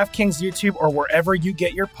app, DraftKings YouTube, or wherever you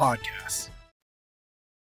get your podcasts.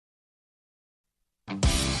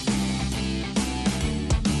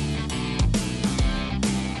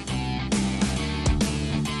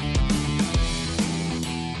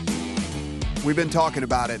 We've been talking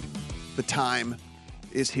about it. The time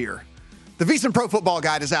is here. The VSiN Pro Football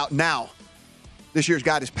Guide is out now. This year's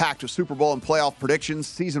guide is packed with Super Bowl and playoff predictions,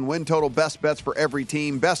 season win total, best bets for every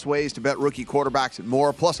team, best ways to bet rookie quarterbacks, and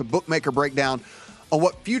more, plus a bookmaker breakdown on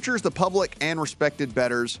what futures the public and respected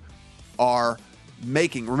bettors are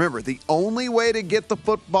making. Remember, the only way to get the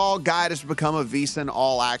football guide is to become a VSiN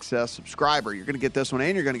All Access subscriber. You're going to get this one,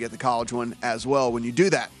 and you're going to get the college one as well when you do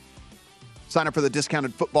that. Sign up for the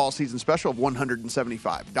discounted football season special of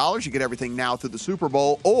 $175. You get everything now through the Super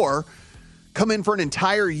Bowl, or come in for an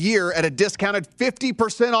entire year at a discounted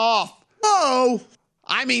 50% off. Oh,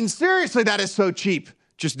 I mean, seriously, that is so cheap.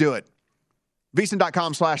 Just do it.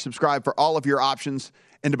 VSiN.com/subscribe for all of your options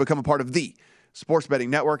and to become a part of the Sports Betting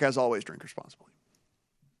Network. As always, drink responsibly.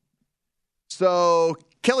 So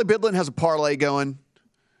Kelly Bidlin has a parlay going.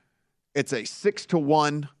 It's a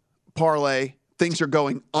 6-1 parlay. Things are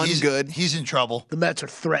going ungood. He's in trouble. The Mets are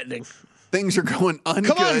threatening. Things are going ungood.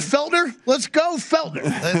 Come on, Feltner. Let's go, Feltner.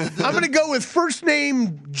 I'm going to go with first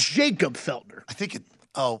name Jacob Feltner. I think it.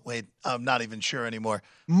 Oh, wait. I'm not even sure anymore.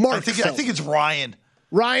 Mark I think it's Ryan.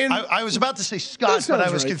 Ryan? I was about to say Scott, but I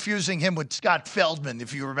was confusing him with Scott Feldman,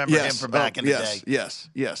 if you remember him from back in the day.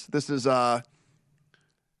 Yes. This is, and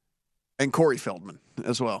Corey Feldman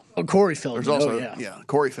as well. Oh, Corey Feldman. There's also,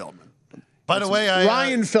 Corey Feldman. By the way,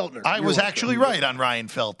 Ryan Feltner. I was actually right on Ryan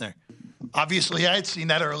Feltner. Obviously, I had seen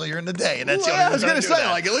that earlier in the day, and that's the only I was going to say,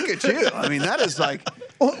 like, look at you. I mean, that is like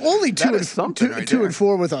only 2 and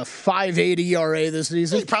 4 with a 5.8 ERA this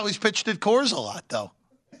season. He probably pitched at Coors a lot, though.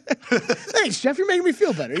 Thanks, Jeff. You're making me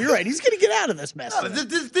feel better. You're right. He's going to get out of this mess. No,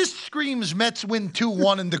 this screams Mets win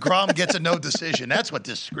 2-1 and DeGrom gets a no decision. That's what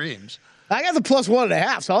this screams. I got the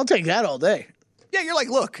 +1.5, so I'll take that all day. Yeah, you're like,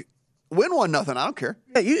 look, win 1-0. I don't care.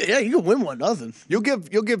 Yeah, you can win 1-0. You'll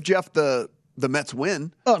give Jeff the Mets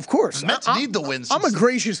win. Oh, of course. The Mets need the win. I'm a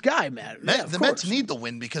gracious guy, man. The Mets need the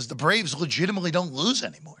win because the Braves legitimately don't lose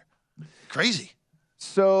anymore. Crazy.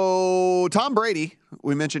 So Tom Brady,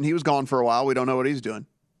 we mentioned he was gone for a while. We don't know what he's doing,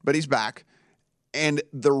 but he's back. And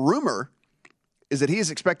the rumor is that he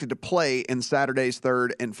is expected to play in Saturday's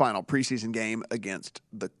third and final preseason game against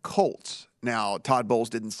the Colts. Now, Todd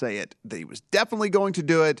Bowles didn't say it, that he was definitely going to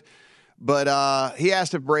do it, but he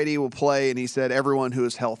asked if Brady will play, and he said everyone who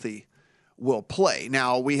is healthy will play.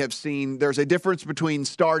 Now, we have seen there's a difference between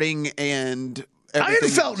starting and everything.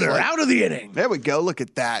 Ian Feltner, out of the inning. There we go. Look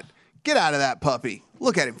at that. Get out of that puppy.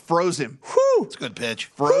 Look at him. Froze him. Whew. It's a good pitch.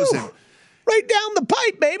 Froze him. Right down the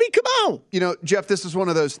pipe, baby. Come on. You know, Jeff, this is one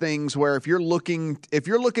of those things where if you're looking to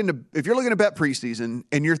bet preseason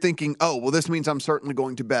and you're thinking, oh, well, this means I'm certainly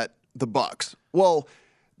going to bet the Bucs. Well,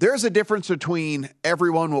 there's a difference between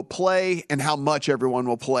everyone will play and how much everyone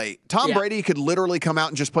will play. Tom Brady could literally come out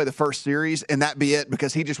and just play the first series and that be it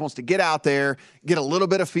because he just wants to get out there, get a little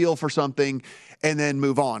bit of feel for something, and then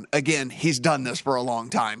move on. Again, he's done this for a long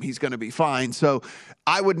time. He's going to be fine. So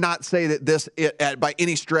I would not say that this, by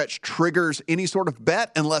any stretch, triggers any sort of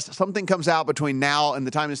bet unless something comes out between now and the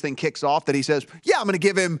time this thing kicks off that he says, yeah, I'm going to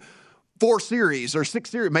give him 4 series or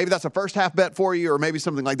 6 series. Maybe that's a first half bet for you or maybe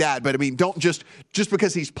something like that. But, I mean, don't just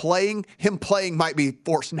because he's playing, him playing might be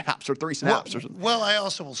 4 snaps or 3 snaps or something. Well, I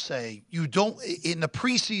also will say you don't, in the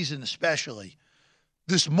preseason especially,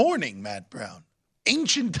 this morning, Matt Brown,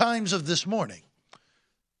 ancient times of this morning,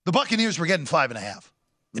 the Buccaneers were getting 5.5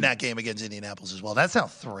 in that game against Indianapolis as well. That's now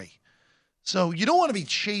 3. So you don't want to be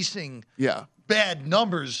chasing bad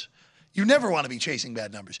numbers. You never want to be chasing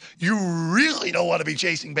bad numbers. You really don't want to be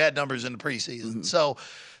chasing bad numbers in the preseason. So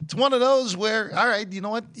it's one of those where, all right, you know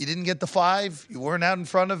what? You didn't get the 5. You weren't out in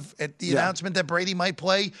front of at the announcement that Brady might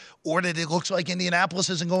play, or that it looks like Indianapolis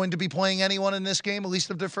isn't going to be playing anyone in this game, at least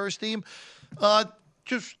of their first team.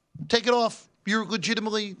 Just take it off. You're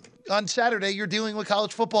legitimately, on Saturday, you're dealing with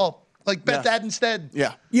college football. Like, bet that instead.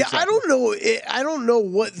 Yeah. I don't know. I don't know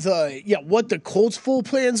what the Colts' full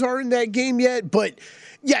plans are in that game yet. But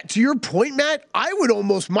yeah, to your point, Matt, I would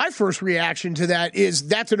almost, my first reaction to that is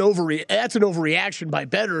that's an overreaction by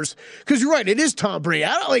bettors, because you're right. It is Tom Brady.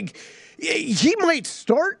 He might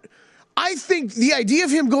start. I think the idea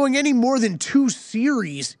of him going any more than 2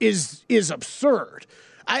 series is absurd.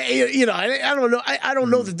 I don't know. I don't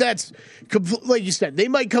know that that's, like you said, they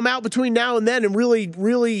might come out between now and then and really,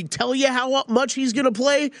 really tell you how much he's going to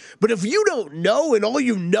play. But if you don't know and all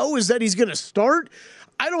you know is that he's going to start,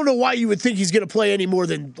 I don't know why you would think he's going to play any more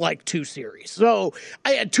than like 2 series. So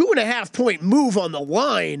a 2.5 point move on the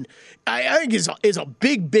line, I think is a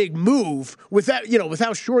big move with that, with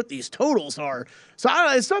how short these totals are. So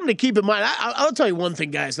it's something to keep in mind. I'll tell you one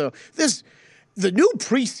thing, guys, though. The new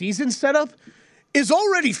preseason setup is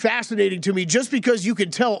already fascinating to me, just because you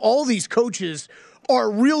can tell all these coaches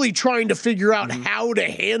are really trying to figure out how to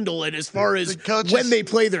handle it as far as when they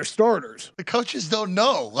play their starters. The coaches don't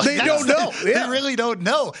know. They don't know. They really don't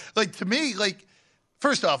know. Like, to me,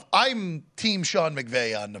 first off, I'm Team Sean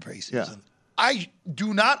McVay on the preseason. Yeah. I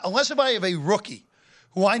do not, unless if I have a rookie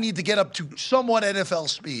who I need to get up to somewhat NFL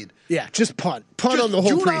speed. Yeah, just punt on the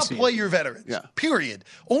whole preseason. Do not play your veterans, period.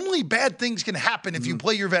 Only bad things can happen if you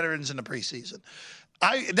play your veterans in the preseason.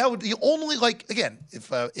 That would be only,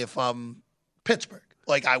 if Pittsburgh,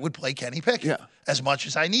 I would play Kenny Pickett as much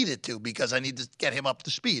as I needed to, because I need to get him up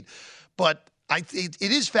to speed. But it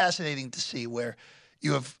is fascinating to see where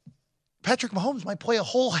you have Patrick Mahomes might play a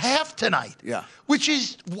whole half tonight. Yeah. Which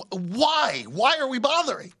is, why? Why are we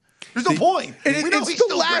bothering? There's no point. And it's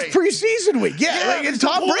the last preseason week. And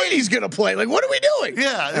Tom Brady's going to play. What are we doing?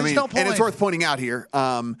 Yeah, there's no point. And it's worth pointing out here,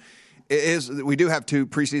 we do have 2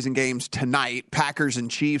 preseason games tonight, Packers and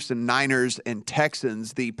Chiefs and Niners and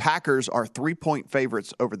Texans. The Packers are 3-point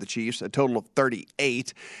favorites over the Chiefs, a total of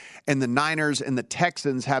 38. And the Niners and the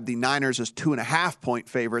Texans have the Niners as 2.5-point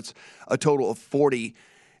favorites, a total of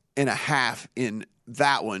 40.5 in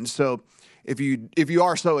that one. So if you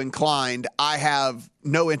are so inclined, I have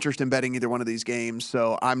no interest in betting either one of these games.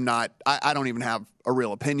 So I don't even have a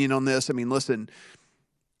real opinion on this. I mean, listen,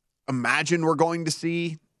 imagine we're going to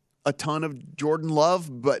see a ton of Jordan Love,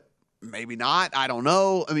 but maybe not. I don't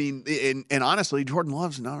know. I mean, and honestly, Jordan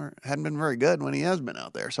Love's hadn't been very good when he has been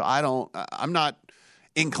out there. So I'm not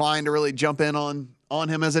inclined to really jump in on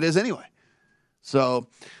him as it is anyway. So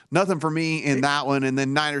nothing for me in that one. And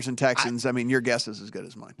then Niners and Texans, your guess is as good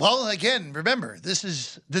as mine. Well, again, remember, this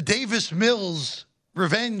is the Davis Mills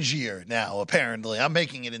revenge year now, apparently. I'm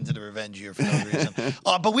making it into the revenge year for no reason.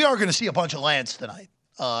 But we are going to see a bunch of Lance tonight.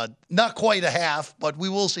 Not quite a half, but we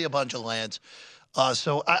will see a bunch of Lance.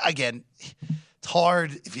 Again, it's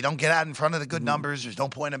hard. If you don't get out in front of the good numbers, there's no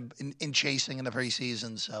point in chasing in the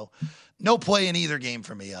preseason. So no play in either game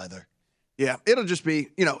for me either. Yeah, it'll just be,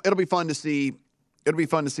 it'll be fun to see. It'll be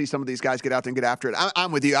fun to see some of these guys get out there and get after it.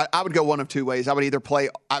 I'm with you. I would go one of 2 ways. I would either play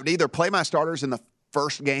my starters in the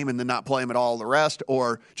first game and then not play them at all the rest,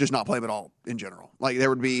 or just not play them at all in general. There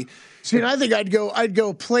would be. See, and I think I'd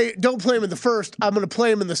go play. Don't play them in the first. I'm going to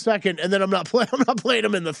play them in the second, and then I'm not playing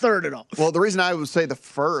them in the third at all. Well, the reason I would say the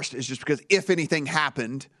first is just because if anything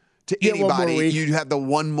happened to anybody, you'd have the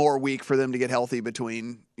one more week for them to get healthy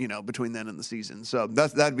between then and the season. So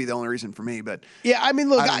that'd be the only reason for me. But yeah,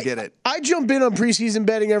 look, I don't get it. I jump in on preseason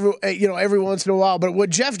betting every once in a while. But what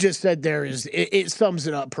Jeff just said there is it sums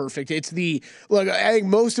it up perfect. It's look. I think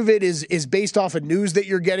most of it is based off of news that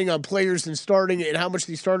you're getting on players and starting and how much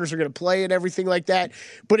these starters are going to play and everything like that.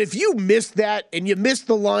 But if you miss that and you miss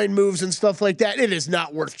the line moves and stuff like that, it is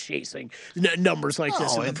not worth chasing numbers like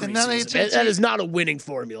this in the preseason. That is not a winning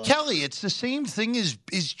formula. Kelly, it's the same thing as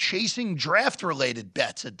chasing draft-related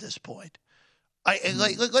bets at this point.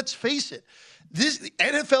 Let's face it. This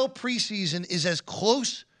NFL preseason is as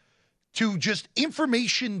close to just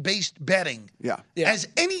information-based betting as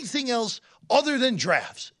anything else other than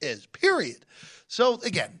drafts is, period. So,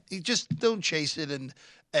 again, you just don't chase it.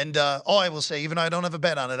 And all I will say, even though I don't have a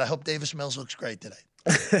bet on it, I hope Davis Mills looks great today.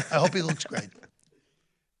 I hope he looks great.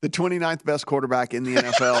 The 29th best quarterback in the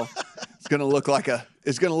NFL is going to look like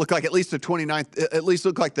at least the 29th, at least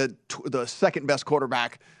look like the second best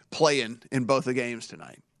quarterback playing in both the games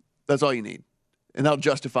tonight. That's all you need. And that'll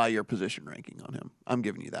justify your position ranking on him. I'm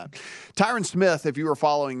giving you that. Tyron Smith, if you were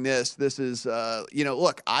following this is,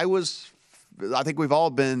 look, I think we've all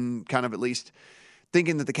been kind of at least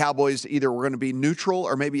thinking that the Cowboys either were going to be neutral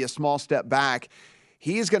or maybe a small step back.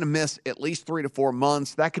 He is going to miss at least 3 to 4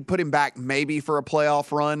 months. That could put him back maybe for a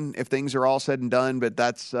playoff run if things are all said and done. But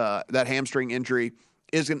that's that hamstring injury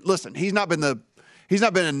is going to listen. He's not been a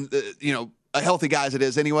healthy guy as it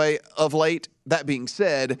is anyway of late. That being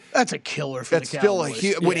said, that's a killer for the Cowboys.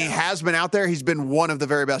 Still when he has been out there, he's been one of the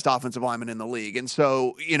very best offensive linemen in the league. And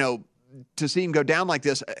so, to see him go down like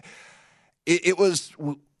this, it was.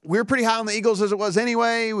 We were pretty high on the Eagles as it was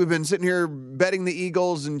anyway. We've been sitting here betting the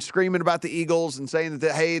Eagles and screaming about the Eagles and saying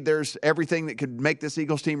that, hey, there's everything that could make this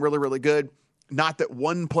Eagles team really, really good. Not that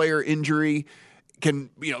one player injury can,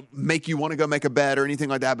 make you want to go make a bet or anything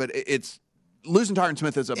like that, but it's losing Tyron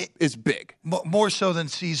Smith is big. More so than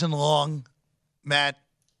season long, Matt,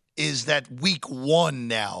 is that week 1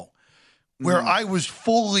 now, where I was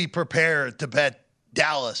fully prepared to bet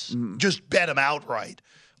Dallas, just bet them outright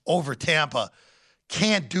over Tampa.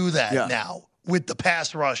 Can't do that now with the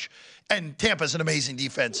pass rush. And Tampa's an amazing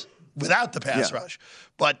defense without the pass rush.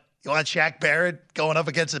 But you want Shaq Barrett going up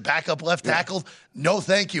against a backup left tackle? No,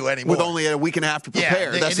 thank you anymore. With only a week and a half to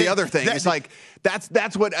prepare. That's the other thing. It's like that's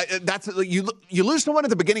what you lose someone at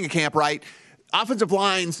the beginning of camp, right? Offensive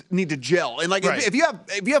lines need to gel. And like if you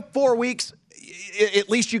have 4 weeks, at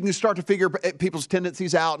least you can start to figure people's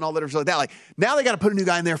tendencies out and all that stuff like that. Like now they got to put a new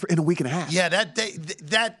guy in there in a week and a half. Yeah,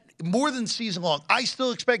 that more than season long. I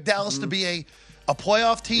still expect Dallas to be a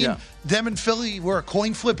playoff team. Yeah. Them and Philly were a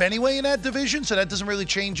coin flip anyway in that division, so that doesn't really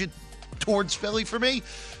change it towards Philly for me.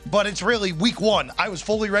 But it's really week 1. I was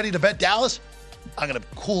fully ready to bet Dallas. I'm going to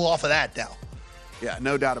cool off of that now. Yeah,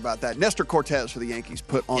 no doubt about that. Nestor Cortez for the Yankees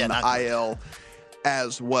put on the IL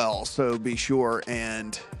as well, so be sure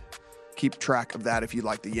and keep track of that if you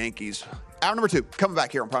like the Yankees. Hour number 2, coming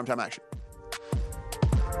back here on Primetime Action.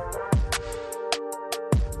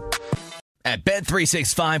 At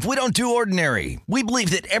Bet365, we don't do ordinary. We believe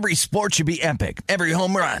that every sport should be epic. Every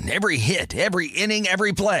home run, every hit, every inning,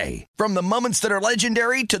 every play. From the moments that are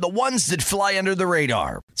legendary to the ones that fly under the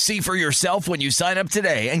radar. See for yourself when you sign up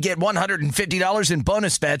today and get $150 in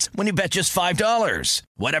bonus bets when you bet just $5.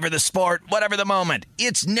 Whatever the sport, whatever the moment,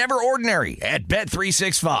 it's never ordinary at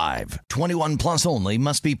Bet365. 21 plus only.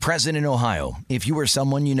 Must be present in Ohio. If you or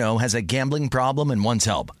someone you know has a gambling problem and wants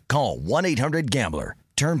help, call 1-800-GAMBLER.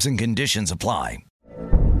 Terms and conditions apply.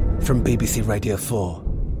 From BBC Radio 4,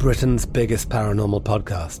 Britain's biggest paranormal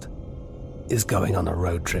podcast is going on a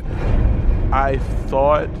road trip. I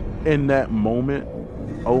thought in that moment,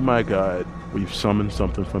 oh my God, we've summoned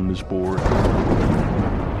something from this board.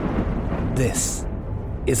 This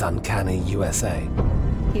is Uncanny USA.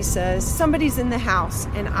 He says, somebody's in the house,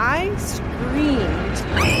 and I screamed.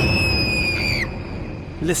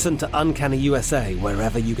 Listen to Uncanny USA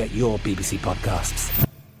wherever you get your BBC podcasts,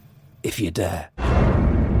 if you dare.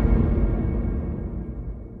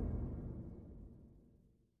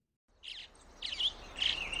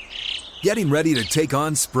 Getting ready to take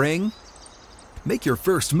on spring? Make your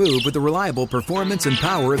first move with the reliable performance and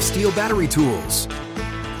power of Steel battery tools.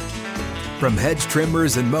 From hedge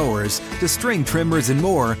trimmers and mowers to string trimmers and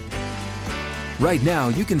more, right now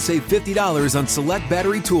you can save $50 on select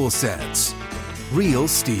battery tool sets. Real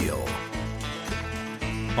Steel.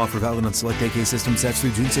 Offer valid on select AK system sets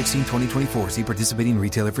through June 16, 2024. See participating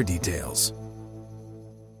retailer for details.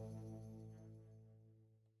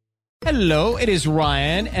 Hello, it is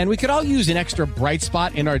Ryan, and we could all use an extra bright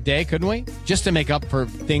spot in our day, couldn't we? Just to make up for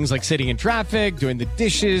things like sitting in traffic, doing the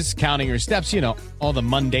dishes, counting your steps, all the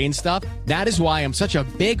mundane stuff. That is why I'm such a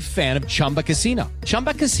big fan of Chumba Casino.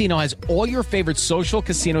 Chumba Casino has all your favorite social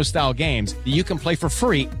casino-style games that you can play for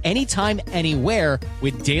free anytime, anywhere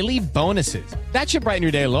with daily bonuses. That should brighten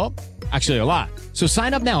your day a little. Actually, a lot. So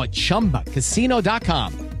sign up now at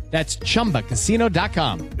ChumbaCasino.com. That's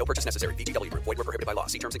ChumbaCasino.com. No purchase necessary. VGW Group. Void where prohibited by law.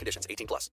 See terms and conditions. 18+.